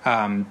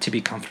to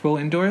be comfortable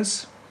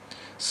indoors.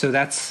 So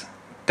that's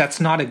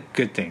not a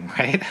good thing,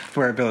 right,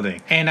 for a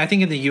building. And I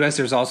think in the U.S.,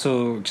 there's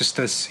also just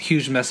this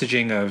huge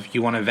messaging of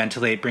you want to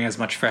ventilate, bring as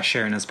much fresh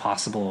air in as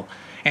possible.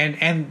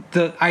 And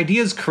the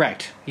idea is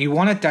correct. You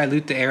want to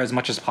dilute the air as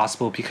much as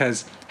possible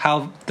because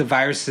how the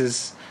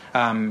viruses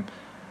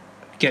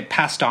get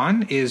passed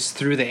on is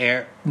through the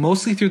air,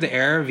 mostly through the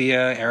air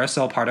via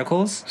aerosol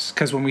particles.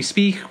 Because when we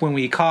speak, when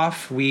we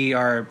cough, we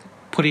are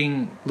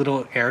putting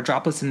little air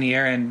droplets in the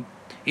air. And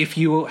if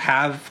you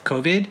have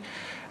COVID,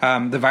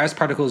 the virus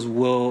particles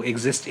will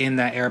exist in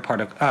that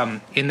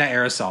in that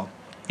aerosol.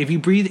 If you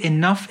breathe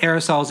enough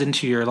aerosols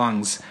into your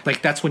lungs,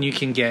 like that's when you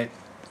can get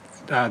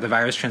the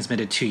virus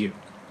transmitted to you.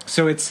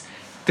 So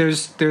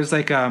there's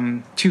like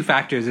two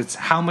factors. It's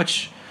how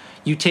much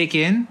you take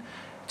in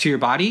to your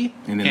body,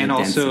 and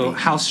also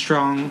density. How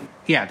strong,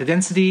 the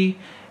density,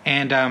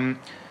 and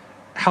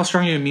how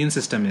strong your immune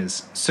system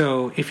is.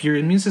 So if your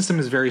immune system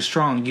is very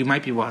strong, you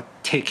might be able to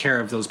take care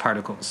of those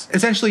particles.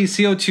 Essentially,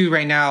 CO2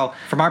 right now,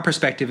 from our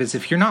perspective, is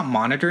if you're not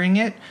monitoring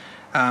it,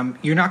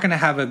 you're not going to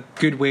have a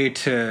good way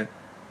to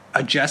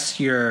adjust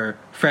your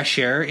fresh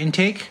air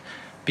intake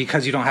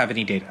because you don't have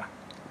any data.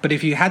 But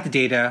if you had the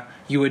data,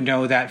 you would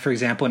know that, for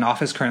example, an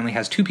office currently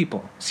has 2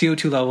 people.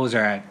 CO2 levels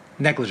are at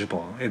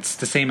negligible. It's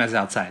the same as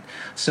outside.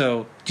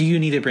 So do you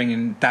need to bring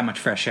in that much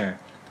fresh air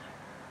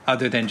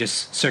other than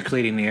just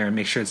circulating the air and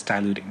make sure it's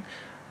diluting?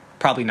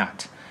 Probably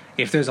not.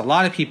 if there's a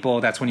lot of people,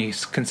 that's when you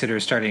consider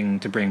starting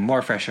to bring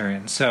more fresh air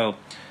in. So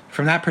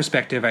from that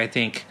perspective, I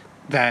think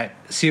that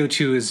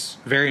CO2 is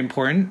very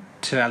important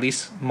to at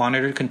least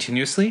monitor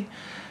continuously.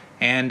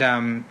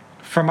 And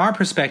from our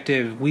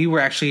perspective, we were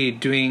actually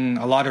doing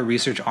a lot of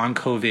research on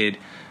COVID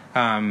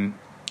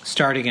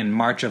starting in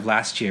March of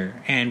last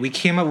year. And we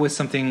came up with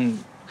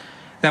something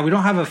that we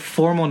don't have a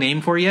formal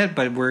name for yet,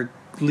 but we're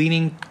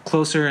leaning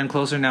closer and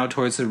closer now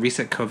towards the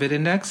Reset COVID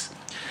Index.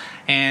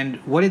 And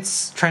what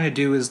it's trying to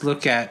do is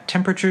look at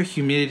temperature,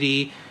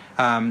 humidity,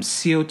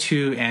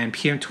 CO2, and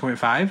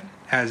PM2.5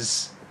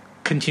 as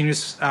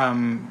continuous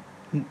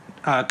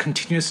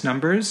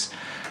numbers,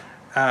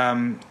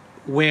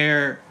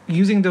 where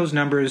using those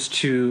numbers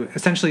to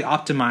essentially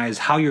optimize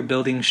how your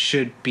building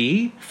should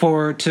be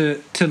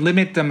to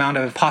limit the amount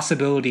of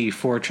possibility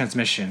for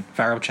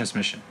viral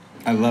transmission.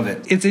 I love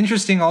it. It's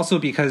interesting also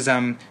because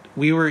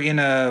we were in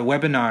a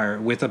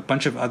webinar with a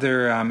bunch of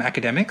other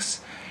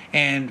academics,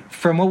 and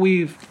from what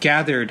we've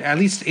gathered, at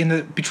least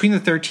between the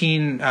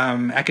 13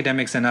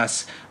 academics and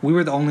us, we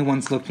were the only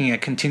ones looking at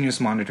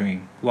continuous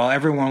monitoring, while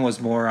everyone was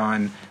more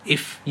on,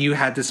 if you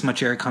had this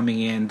much air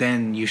coming in,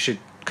 then you should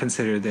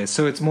consider this.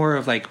 So it's more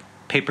of like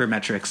paper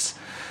metrics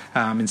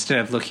instead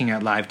of looking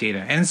at live data.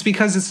 And it's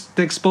because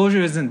the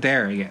exposure isn't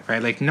there yet,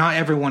 right? Like not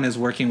everyone is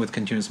working with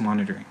continuous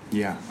monitoring.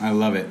 Yeah, I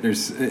love it.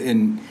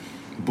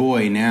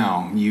 Boy,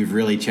 now you've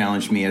really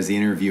challenged me as the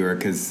interviewer,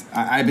 because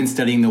I've been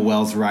studying the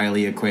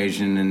Wells-Riley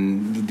equation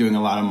and doing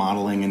a lot of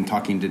modeling and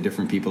talking to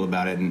different people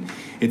about it. And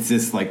it's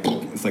this like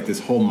this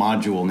whole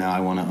module now I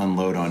want to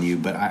unload on you,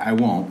 but I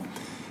won't.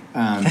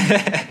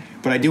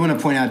 But I do want to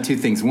point out two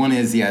things. One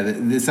is,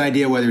 this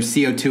idea whether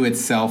CO2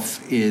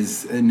 itself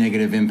is a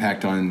negative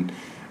impact on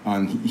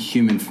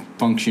human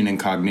function and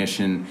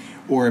cognition,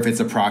 or if it's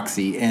a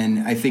proxy.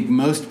 And I think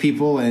most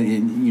people,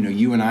 and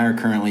you and I are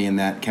currently in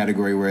that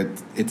category where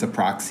it's a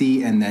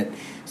proxy, and that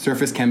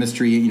surface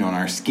chemistry, in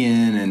our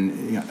skin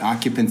and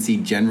occupancy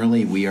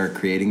generally, we are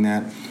creating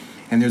that.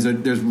 And there's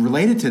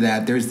related to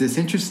that, there's this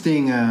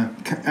interesting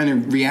kind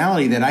of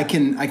reality that I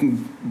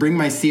can bring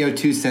my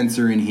CO2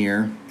 sensor in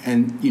here,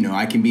 and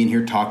I can be in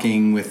here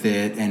talking with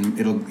it, and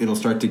it'll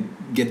start to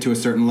get to a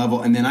certain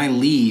level, and then I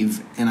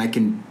leave, and I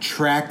can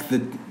track the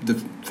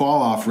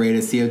fall off rate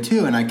of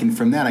CO2, and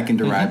from that I can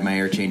derive my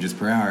air changes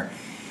per hour.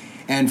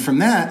 And from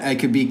that, I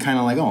could be kind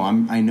of like,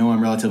 I know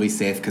I'm relatively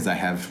safe because I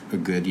have a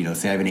good,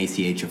 say I have an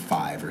ACH of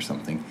 5 or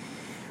something.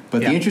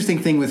 But the interesting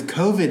thing with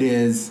COVID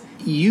is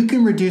you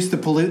can reduce the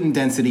pollutant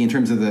density in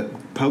terms of the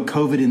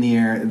COVID in the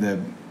air, the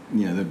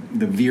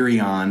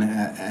virion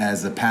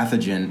as a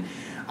pathogen.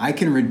 I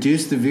can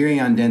reduce the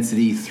virion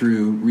density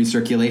through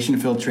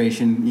recirculation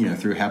filtration,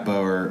 through HEPA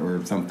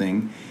or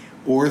something,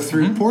 or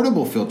through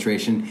portable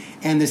filtration,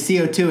 and the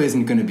CO2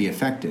 isn't going to be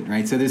affected,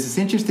 right? So there's this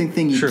interesting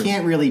thing. You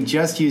can't really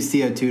just use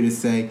CO2 to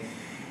say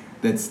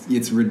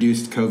it's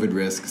reduced COVID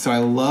risk. So I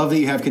love that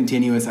you have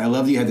continuous. I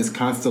love that you have this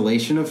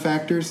constellation of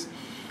factors.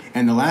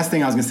 And the last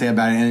thing I was going to say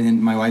about it,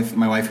 and my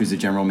wife, who's a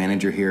general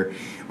manager here,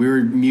 we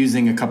were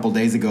musing a couple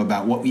days ago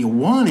about what you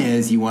want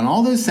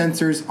all those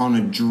sensors on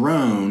a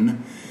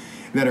drone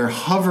that are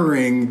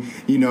hovering,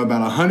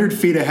 about 100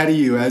 feet ahead of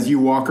you as you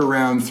walk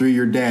around through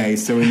your day.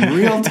 So in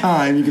real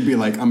time, you could be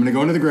like, I'm going to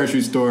go into the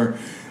grocery store.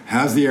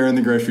 How's the air in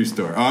the grocery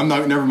store? Oh,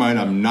 never mind.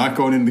 I'm not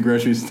going into the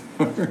grocery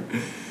store.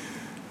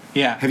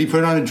 Yeah. Have you put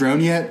it on a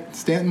drone yet,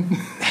 Stanton?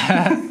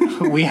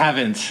 We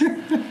haven't.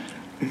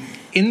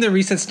 In the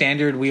Reset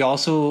standard, we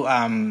also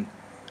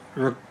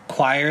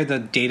require the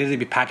data to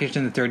be packaged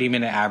in the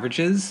 30-minute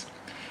averages,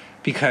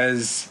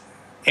 because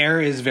air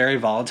is very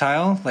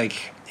volatile.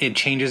 Like, it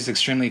changes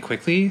extremely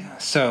quickly.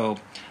 So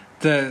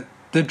the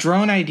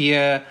drone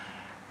idea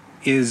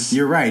is...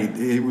 You're right.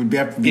 It would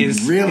have to be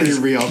really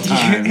real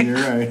time. You're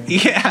right.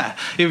 Yeah.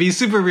 It would be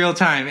super real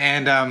time.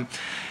 And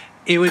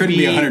it would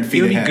be 100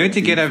 feet ahead. Good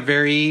to get a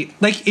very...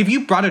 Like, if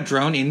you brought a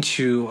drone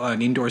into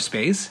an indoor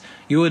space,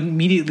 you would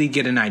immediately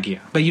get an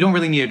idea. But you don't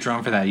really need a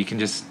drone for that. You can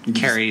just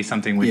carry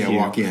something with you. Yeah,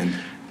 walk in.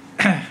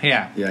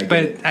 Yeah.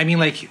 I mean,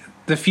 like,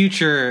 the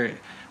future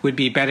would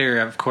be better,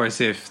 of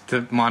course, if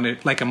a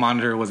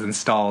monitor was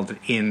installed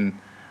in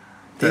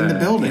the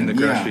building, in the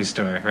grocery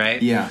store,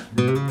 right? Yeah.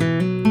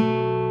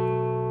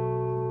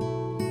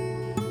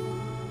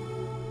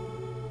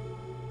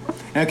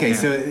 Okay,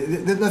 so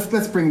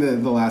let's bring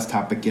the last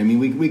topic in. I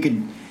mean, we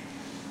could.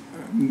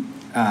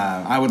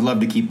 I would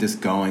love to keep this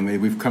going.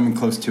 We've come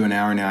close to an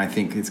hour now. I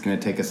think it's going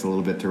to take us a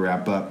little bit to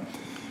wrap up.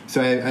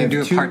 So I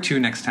do a part 2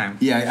 next time.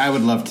 Yeah, I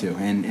would love to,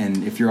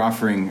 and if you're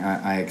offering,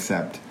 I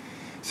accept.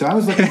 So I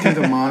was looking through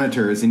the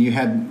monitors, and you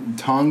had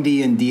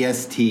Tongdi and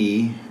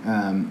DST.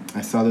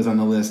 I saw those on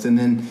the list, and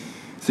then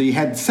so you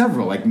had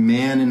several like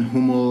Man and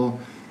Hummel,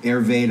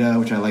 AirVeda,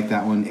 which I like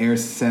that one,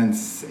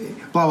 AirSense,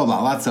 blah blah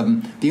blah, lots of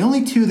them. The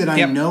only two that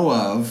I know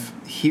of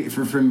here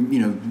from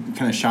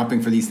kind of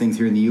shopping for these things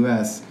here in the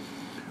U.S.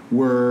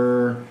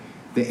 were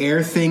the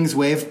AirThings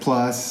Wave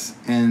Plus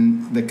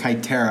and the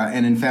Kytera.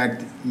 And in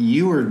fact,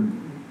 you were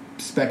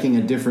speccing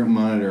a different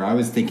monitor. I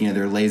was thinking of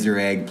their Laser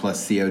Egg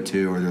plus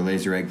CO2 or their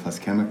Laser Egg plus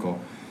chemical.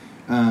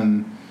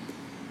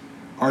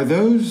 Are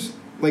those,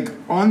 like,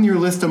 on your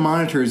list of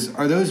monitors,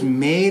 are those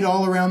made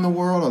all around the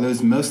world? Are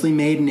those mostly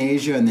made in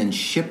Asia and then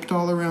shipped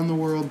all around the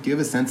world? Do you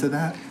have a sense of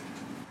that?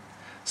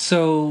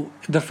 So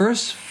the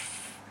first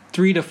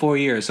 3 to 4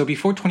 years, so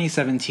before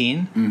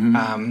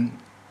 2017,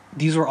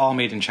 these were all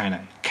made in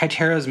China.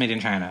 Kyocera is made in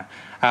China.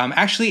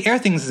 Actually,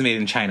 Airthings is made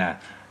in China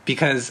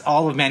because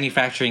all of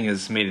manufacturing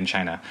is made in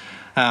China.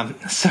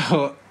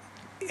 So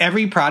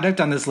every product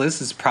on this list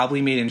is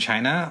probably made in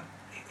China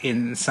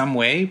in some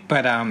way,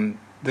 but I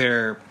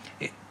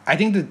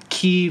think the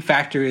key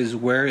factor is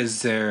where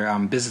is their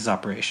business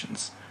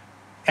operations.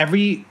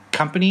 Every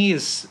company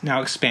is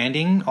now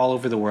expanding all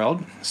over the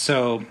world.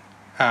 So,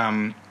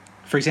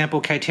 for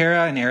example,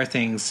 Kyocera and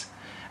Airthings.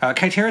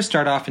 Kyocera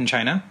started off in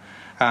China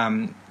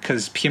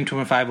because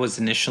PM2.5 was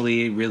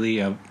initially really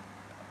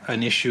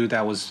an issue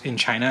that was in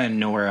China and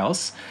nowhere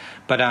else.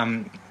 But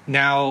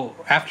now,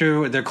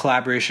 after their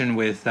collaboration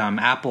with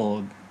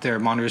Apple, their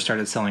monitors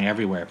started selling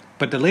everywhere.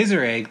 But the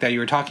Laser Egg that you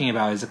were talking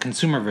about is a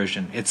consumer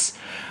version.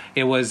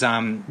 It was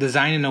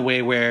designed in a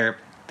way where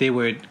they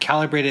would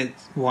calibrate it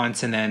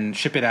once and then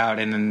ship it out,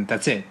 and then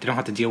that's it. They don't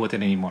have to deal with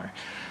it anymore.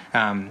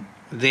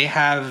 They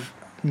have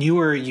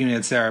newer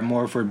units that are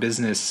more for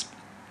business,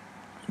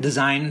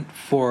 designed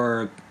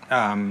for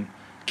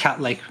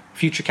like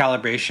future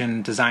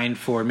calibration, designed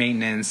for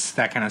maintenance,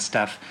 that kind of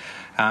stuff,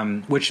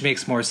 which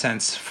makes more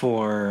sense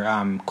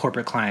for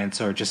corporate clients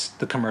or just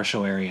the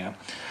commercial area.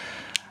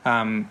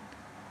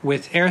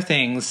 With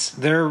Airthings,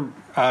 they're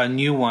a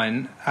new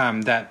one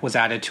that was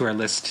added to our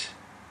list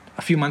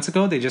a few months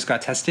ago. They just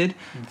got tested.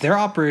 Their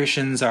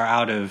operations are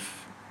out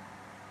of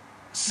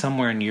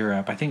somewhere in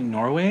Europe, I think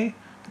Norway,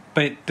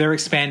 but they're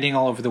expanding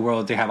all over the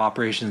world. They have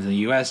operations in the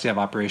US, they have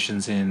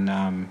operations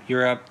in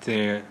Europe.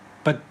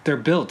 But they're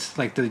built,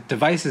 like the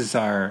devices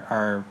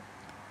are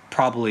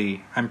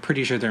probably, I'm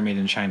pretty sure they're made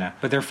in China,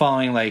 but they're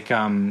following like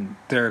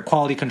their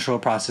quality control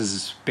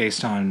processes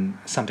based on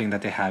something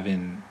that they have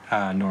in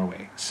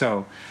Norway.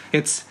 So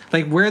it's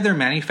like where they're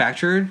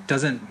manufactured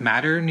doesn't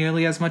matter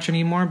nearly as much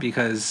anymore,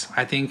 because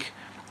I think,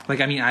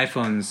 like, I mean,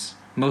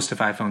 most of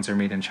iPhones are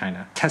made in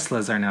China.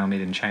 Teslas are now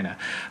made in China.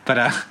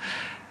 But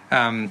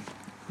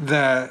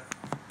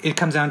it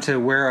comes down to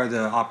where are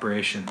the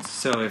operations.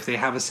 So if they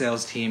have a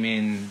sales team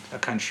in a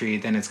country,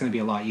 then it's going to be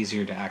a lot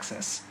easier to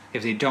access.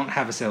 If they don't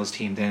have a sales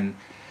team, then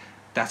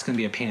that's going to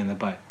be a pain in the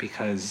butt,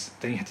 because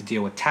then you have to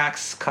deal with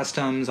tax,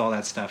 customs, all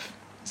that stuff.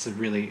 It's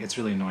really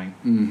annoying.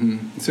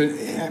 Mm-hmm.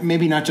 So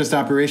maybe not just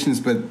operations,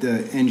 but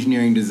the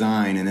engineering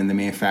design, and then the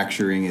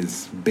manufacturing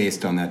is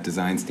based on that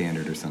design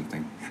standard or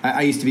something.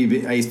 I used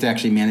to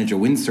actually manage a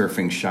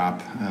windsurfing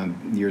shop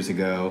years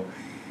ago,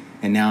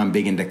 and now I'm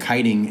big into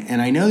kiting.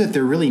 And I know that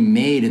they're really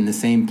made in the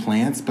same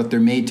plants, but they're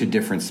made to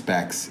different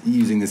specs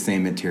using the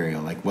same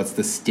material. Like what's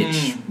the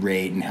stitch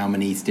rate and how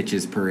many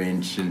stitches per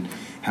inch and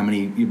how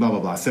many blah, blah,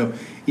 blah. So,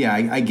 yeah,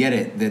 I get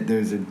it that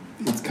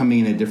it's coming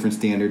in a different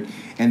standard.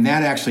 And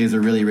that actually is a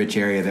really rich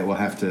area that we'll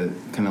have to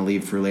kind of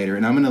leave for later.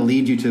 And I'm going to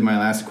lead you to my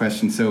last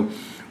question. So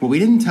what we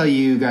didn't tell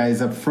you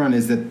guys up front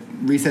is that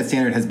Reset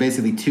Standard has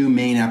basically two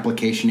main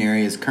application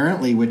areas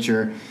currently, which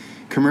are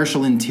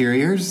commercial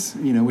interiors,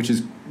 which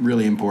is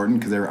really important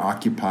because they're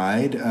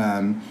occupied.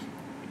 And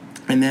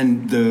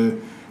then the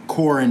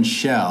core and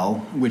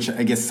shell, which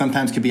I guess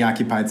sometimes could be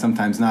occupied,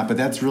 sometimes not. But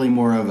that's really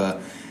more of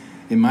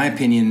in my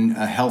opinion,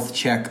 a health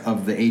check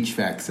of the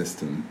HVAC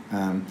system.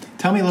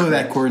 Tell me a little of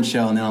that core and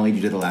shell, and then I'll lead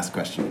you to the last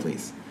question,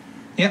 please.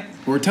 Yeah.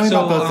 Or tell me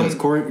about both those,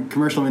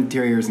 commercial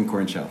interiors and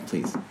core and shell,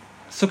 please.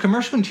 So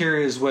commercial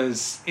interiors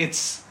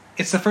it's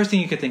the first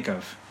thing you could think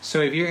of. So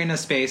if you're in a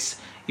space,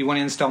 you want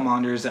to install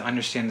monitors that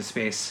understand the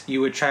space,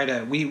 you would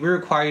we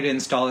require you to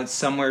install it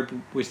somewhere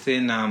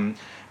within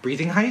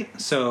breathing height,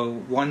 so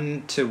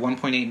 1 to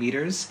 1.8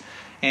 meters.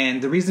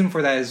 And the reason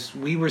for that is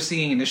we were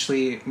seeing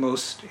initially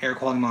most air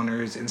quality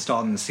monitors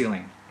installed in the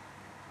ceiling.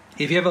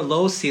 If you have a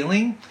low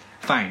ceiling,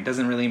 fine,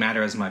 doesn't really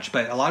matter as much.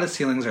 But a lot of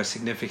ceilings are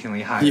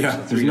significantly higher. Yeah,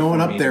 so there's no one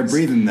up there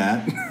breathing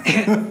that.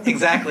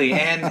 Exactly,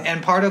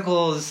 and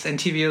particles and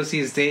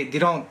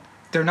TVOCs,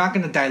 they're not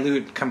going to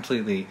dilute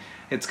completely.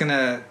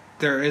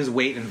 There is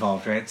weight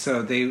involved, right?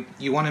 So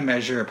you want to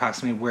measure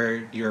approximately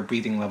where your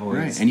breathing level is.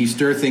 Right, and you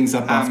stir things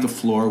up off the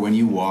floor when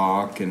you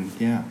walk, and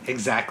yeah.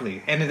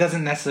 Exactly, and it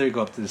doesn't necessarily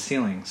go up to the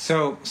ceiling.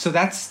 So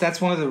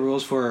that's one of the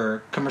rules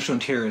for commercial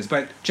interiors,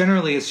 but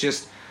generally it's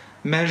just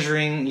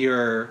measuring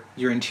your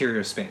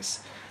interior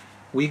space.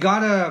 We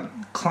got a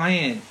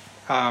client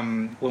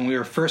when we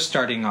were first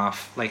starting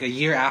off, like a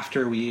year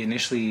after we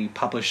initially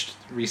published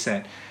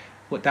Reset,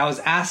 that was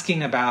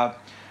asking about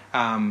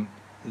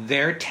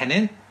their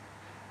tenant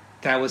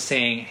that was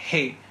saying,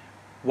 hey,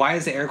 why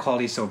is the air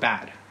quality so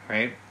bad,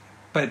 right?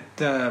 But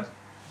the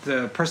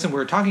person we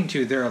were talking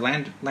to, they're a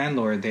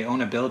landlord, they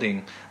own a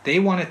building. They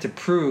wanted to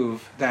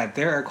prove that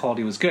their air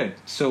quality was good.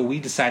 So we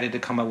decided to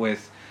come up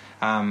with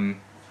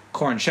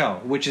core and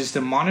shell, which is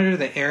to monitor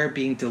the air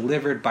being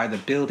delivered by the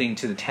building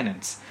to the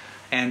tenants.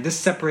 And this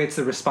separates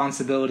the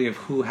responsibility of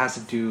who has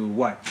to do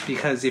what.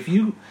 Because if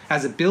you,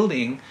 as a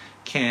building,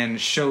 can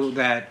show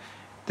that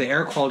the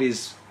air quality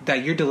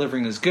that you're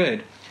delivering is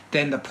good,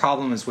 then the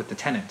problem is with the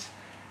tenant.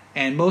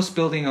 And most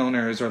building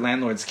owners or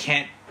landlords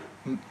can't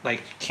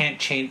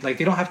change, like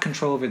they don't have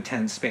control over the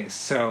tenant space.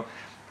 So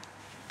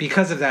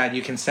because of that,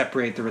 you can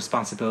separate the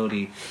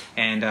responsibility.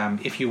 And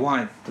if you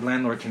want, the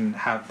landlord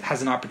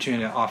has an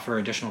opportunity to offer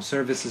additional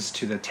services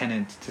to the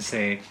tenant to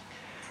say,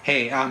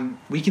 hey,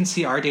 we can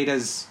see our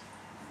data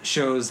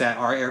shows that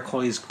our air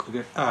quality is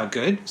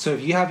good. So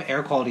if you have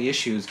air quality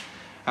issues,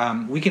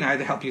 we can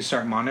either help you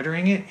start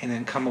monitoring it and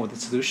then come up with a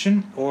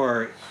solution,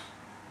 or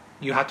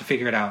you have to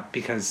figure it out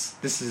because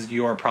this is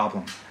your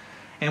problem.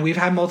 And we've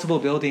had multiple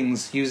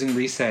buildings using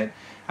Reset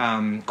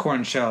Core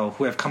and Shell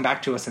who have come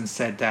back to us and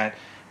said that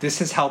this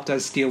has helped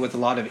us deal with a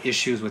lot of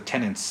issues with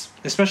tenants,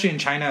 especially in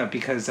China,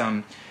 because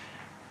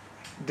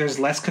there's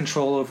less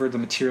control over the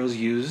materials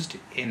used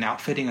in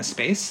outfitting a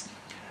space.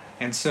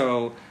 And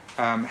so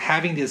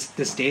having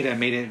this data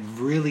made it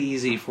really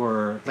easy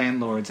for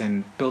landlords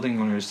and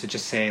building owners to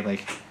just say,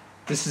 like,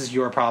 this is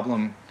your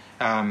problem.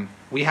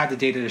 We have the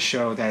data to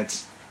show that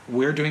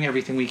we're doing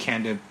everything we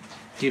can to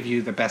give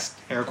you the best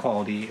air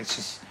quality. It's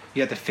just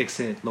you have to fix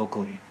it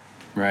locally.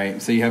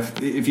 Right. So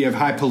if you have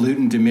high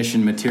pollutant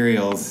emission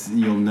materials,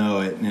 you'll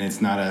know it, and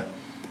it's not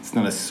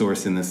a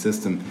source in the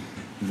system.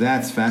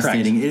 That's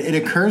fascinating. It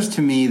occurs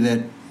to me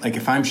that, like,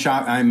 if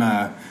I'm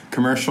a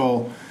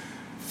commercial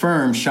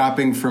firm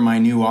shopping for my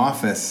new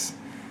office,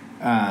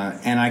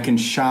 and I can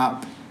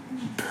shop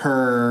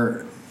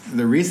per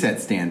the Reset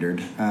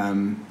standard,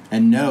 and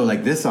know,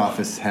 like, this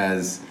office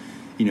has,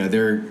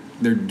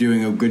 they're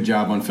doing a good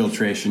job on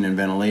filtration and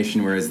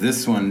ventilation, whereas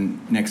this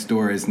one next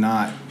door is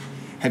not.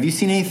 Have you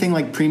seen anything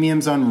like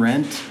premiums on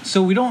rent?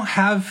 So we don't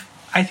have,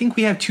 I think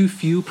we have too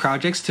few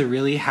projects to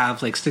really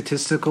have like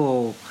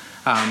statistical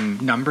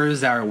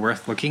numbers that are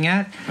worth looking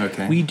at.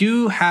 Okay. We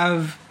do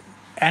have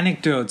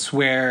anecdotes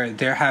where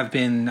there have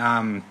been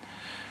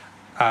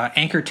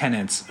anchor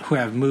tenants who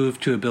have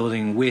moved to a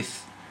building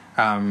with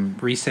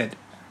Reset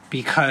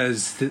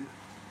because the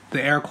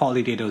air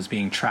quality data is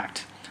being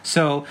tracked.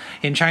 So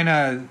in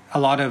China, a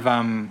lot of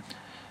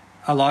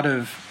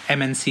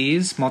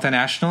MNCs,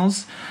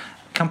 multinationals,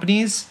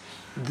 companies,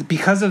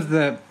 because of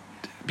the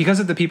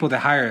people they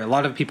hire, a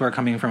lot of people are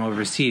coming from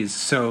overseas.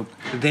 So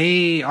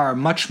they are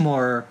much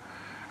more,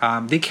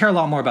 they care a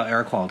lot more about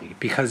air quality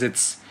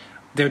because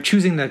they're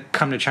choosing to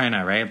come to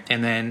China, right?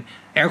 And then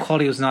air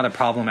quality was not a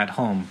problem at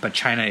home, but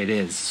China it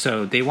is.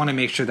 So they want to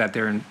make sure that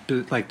their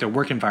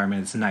work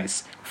environment is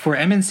nice. For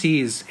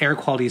MNCs, air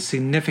quality is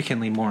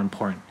significantly more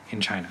important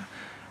in China.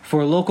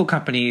 For local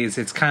companies,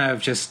 it's kind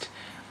of just,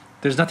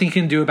 there's nothing you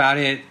can do about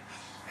it.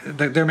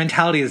 Their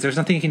mentality is there's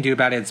nothing you can do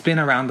about it. It's been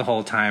around the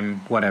whole time,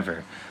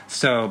 whatever.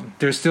 So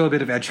there's still a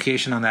bit of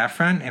education on that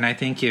front. And I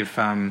think if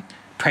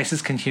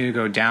prices continue to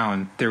go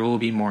down, there will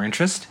be more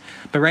interest.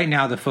 But right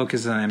now, the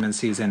focus is on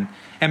MNCs and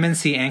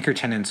MNC anchor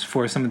tenants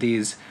for some of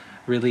these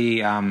really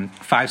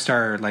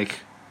 5-star like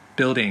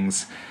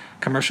buildings,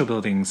 commercial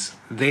buildings.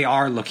 They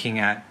are looking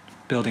at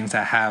buildings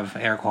that have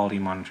air quality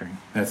monitoring.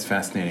 That's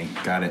fascinating.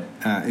 Got it.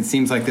 It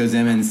seems like those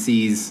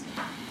MNCs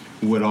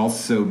would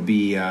also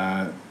be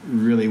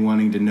really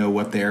wanting to know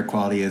what the air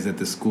quality is at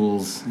the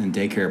schools and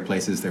daycare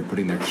places they're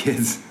putting their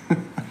kids.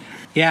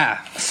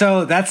 Yeah,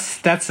 so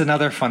that's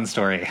another fun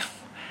story.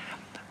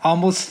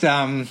 Almost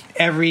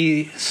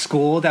every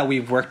school that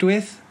we've worked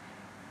with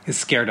is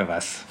scared of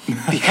us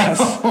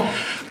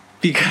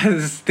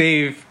because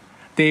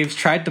they've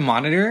tried to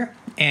monitor,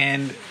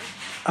 and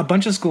a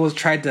bunch of schools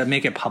tried to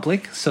make it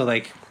public so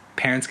like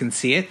parents can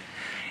see it.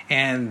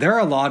 And there are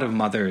a lot of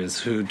mothers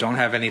who don't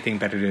have anything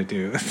better to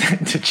do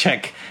than to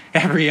check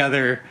every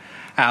other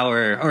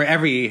hour or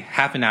every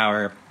half an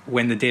hour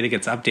when the data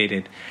gets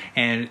updated.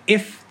 And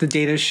if the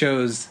data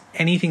shows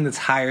anything that's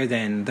higher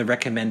than the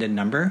recommended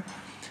number,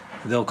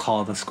 they'll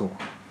call the school.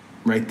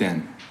 Right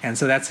then. And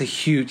so that's a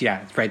huge,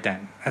 right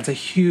then. That's a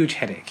huge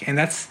headache. And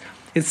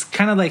it's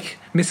kind of like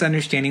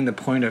misunderstanding the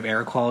point of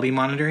air quality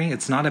monitoring.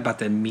 It's not about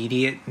the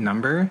immediate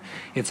number.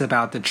 It's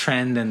about the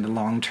trend and the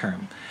long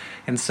term.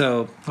 And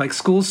so, like,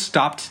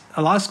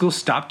 a lot of schools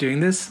stopped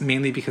doing this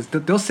mainly because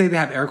they'll say they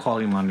have air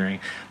quality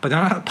monitoring, but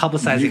they're not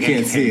publicizing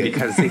anything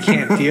because they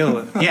can't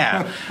deal.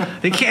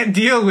 They can't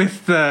deal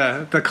with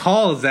the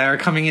calls that are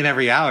coming in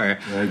every hour.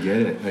 I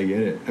get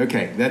it.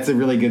 Okay, that's a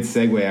really good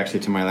segue actually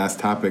to my last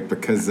topic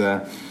because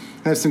I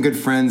have some good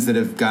friends that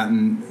have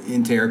gotten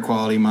into air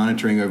quality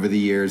monitoring over the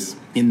years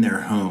in their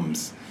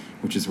homes,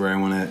 which is where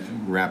I want to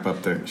wrap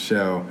up the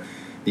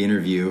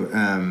interview.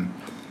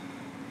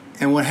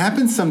 And what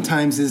happens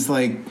sometimes is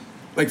like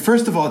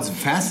first of all, it's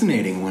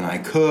fascinating when I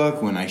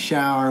cook, when I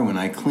shower, when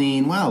I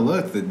clean. Wow,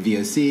 look, the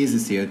VOCs,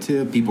 the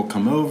CO2, people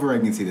come over, I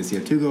can see the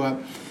CO2 go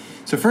up.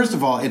 So first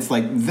of all, it's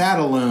like that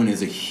alone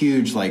is a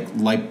huge like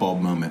light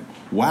bulb moment.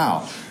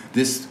 Wow,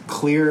 this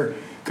clear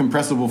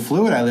compressible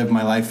fluid I live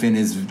my life in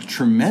is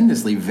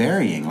tremendously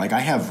varying. Like I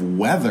have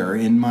weather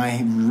in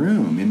my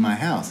room, in my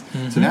house.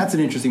 Mm-hmm. So that's an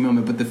interesting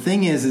moment. But the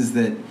thing is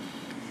that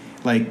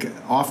like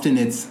often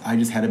it's I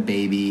just had a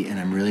baby and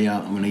I'm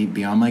going to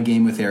be on my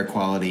game with air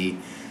quality.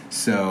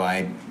 So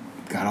I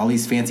got all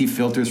these fancy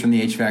filters from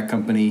the HVAC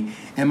company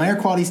and my air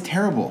quality is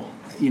terrible.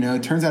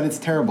 it turns out it's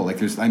terrible.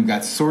 Like I've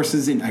got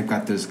sources I've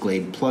got those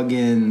Glade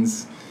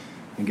plugins.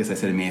 I guess I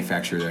said a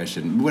manufacturer. I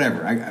shouldn't.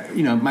 Whatever.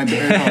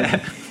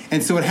 My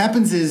and so what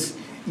happens is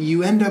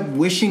you end up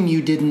wishing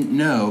you didn't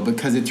know,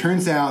 because it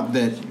turns out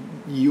that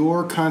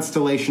your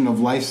constellation of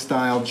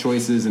lifestyle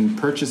choices and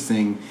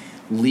purchasing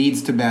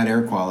leads to bad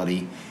air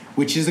quality,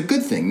 which is a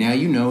good thing. Now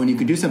you know and you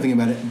can do something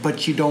about it,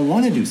 but you don't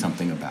want to do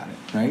something about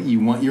it, right? You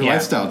want your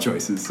lifestyle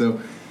choices.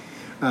 So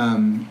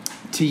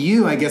to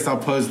you, I guess I'll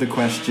pose the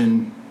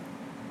question,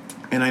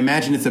 and I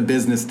imagine it's a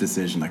business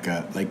decision, like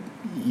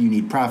you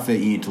need profit,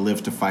 you need to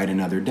live to fight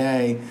another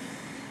day.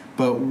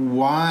 But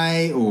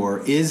why, or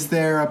is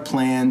there a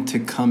plan to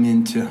come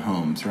into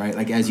homes, right?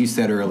 Like as you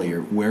said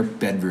earlier, where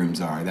bedrooms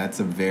are, that's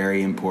a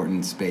very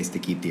important space to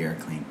keep the air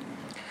clean.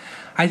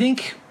 I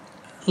think,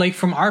 like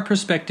from our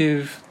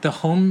perspective, the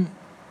home,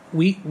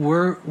 we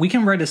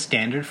can write a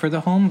standard for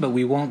the home, but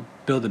we won't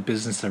build a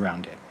business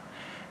around it.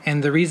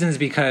 And the reason is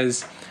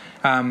because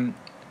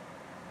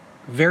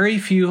very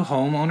few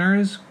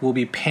homeowners will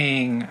be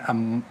paying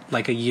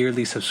a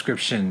yearly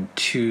subscription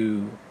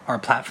to our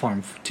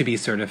platform to be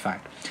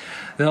certified.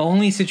 The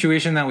only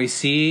situation that we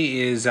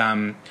see is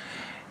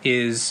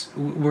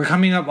we're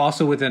coming up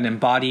also with an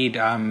embodied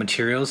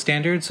materials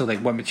standard. So like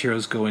what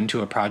materials go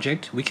into a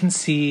project. We can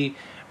see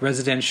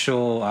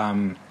residential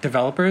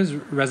developers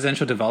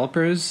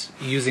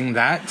using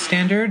that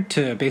standard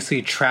to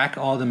basically track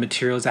all the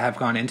materials that have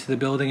gone into the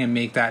building and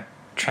make that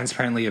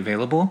transparently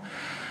available.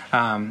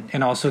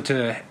 And also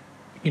to,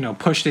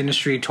 push the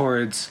industry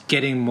towards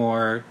getting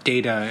more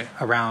data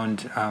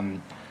around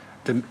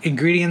the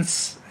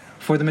ingredients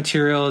for the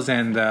materials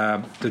and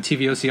the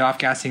TVOC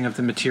off-gassing of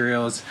the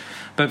materials.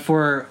 But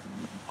for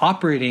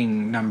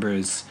operating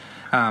numbers,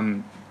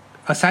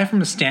 aside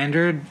from a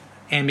standard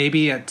and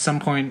maybe at some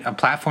point a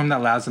platform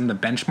that allows them to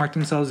benchmark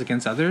themselves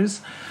against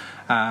others,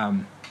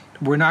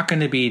 we're not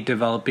going to be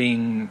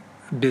developing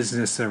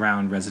business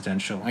around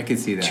residential. I could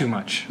see that. Too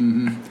much.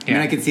 Mm-hmm.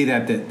 Yeah. I could see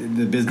that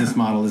the business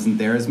model isn't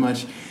there as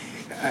much.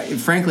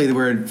 Frankly,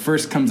 where it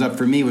first comes up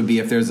for me would be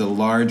if there's a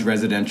large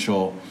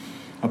residential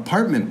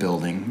apartment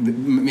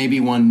building, maybe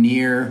one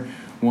near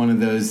one of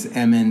those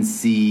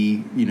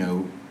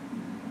MNC,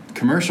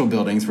 commercial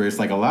buildings where it's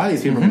like a lot of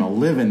these people are going to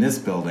live in this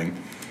building.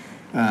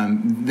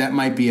 That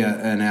might be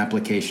an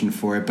application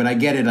for it. But I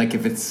get it. Like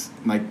if it's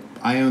like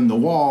I own the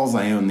walls,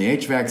 I own the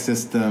HVAC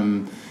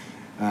system.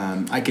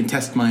 I can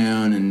test my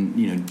own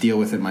and deal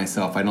with it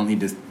myself. I don't need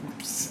to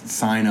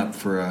sign up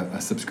for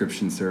a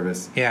subscription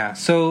service. Yeah.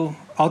 So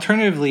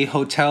alternatively,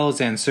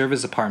 hotels and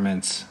service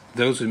apartments,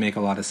 those would make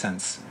a lot so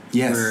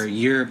Yes. where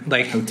you're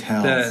like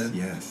hotels.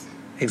 Yes.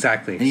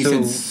 Exactly. And you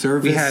said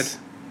service. We had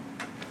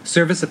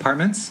service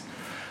apartments.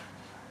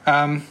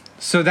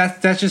 So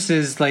that just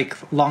is like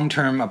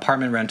long-term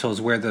apartment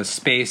rentals where the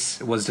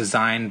space was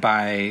designed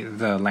by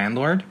the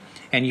landlord,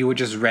 and you would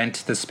just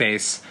rent the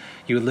space.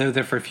 You would live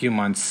there for a few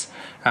months,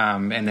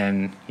 and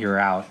then you're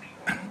out.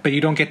 But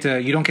you don't get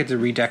to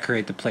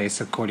redecorate the place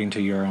according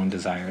to your own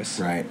desires.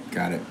 Right.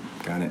 Got it.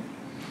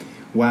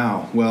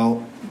 Wow.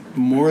 Well,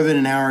 more than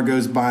an hour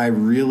goes by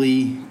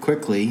really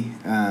quickly.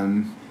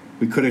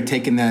 We could have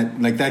taken that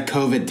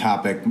COVID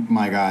topic.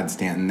 My God,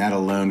 Stanton, that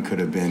alone could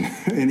have been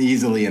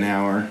easily an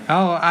hour.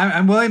 Oh,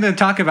 I'm willing to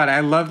talk about it. I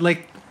love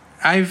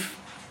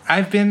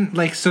I've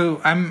been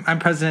so I'm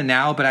president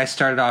now, but I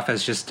started off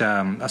as just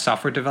a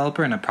software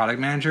developer and a product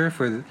manager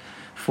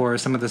for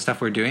some of the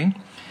stuff we're doing,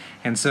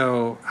 and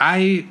so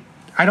I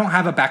don't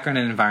have a background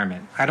in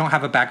environment. I don't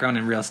have a background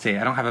in real estate.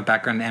 I don't have a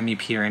background in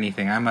MEP or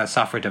anything. I'm a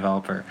software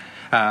developer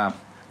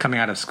coming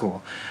out of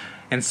school.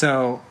 And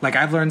so,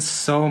 I've learned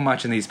so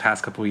much in these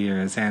past couple of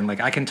years, and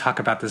I can talk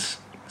about this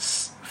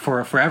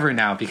for forever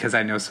now because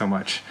I know so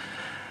much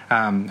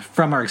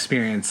from our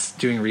experience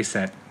doing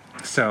Reset.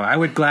 So I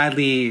would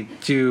gladly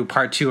do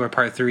part 2 or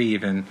part 3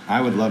 even.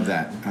 I would love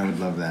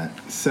that.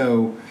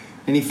 So,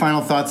 any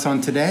final thoughts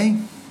on today?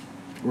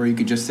 Or you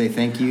could just say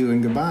thank you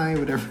and goodbye,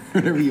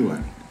 whatever you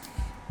want.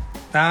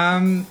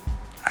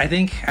 I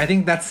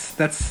think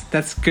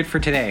that's good for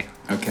today.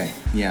 Okay.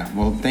 Yeah.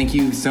 Well, thank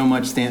you so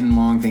much, Stanton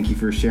Wong. Thank you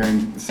for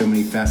sharing so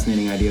many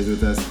fascinating ideas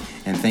with us,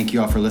 and thank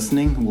you all for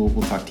listening.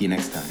 We'll talk to you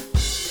next time.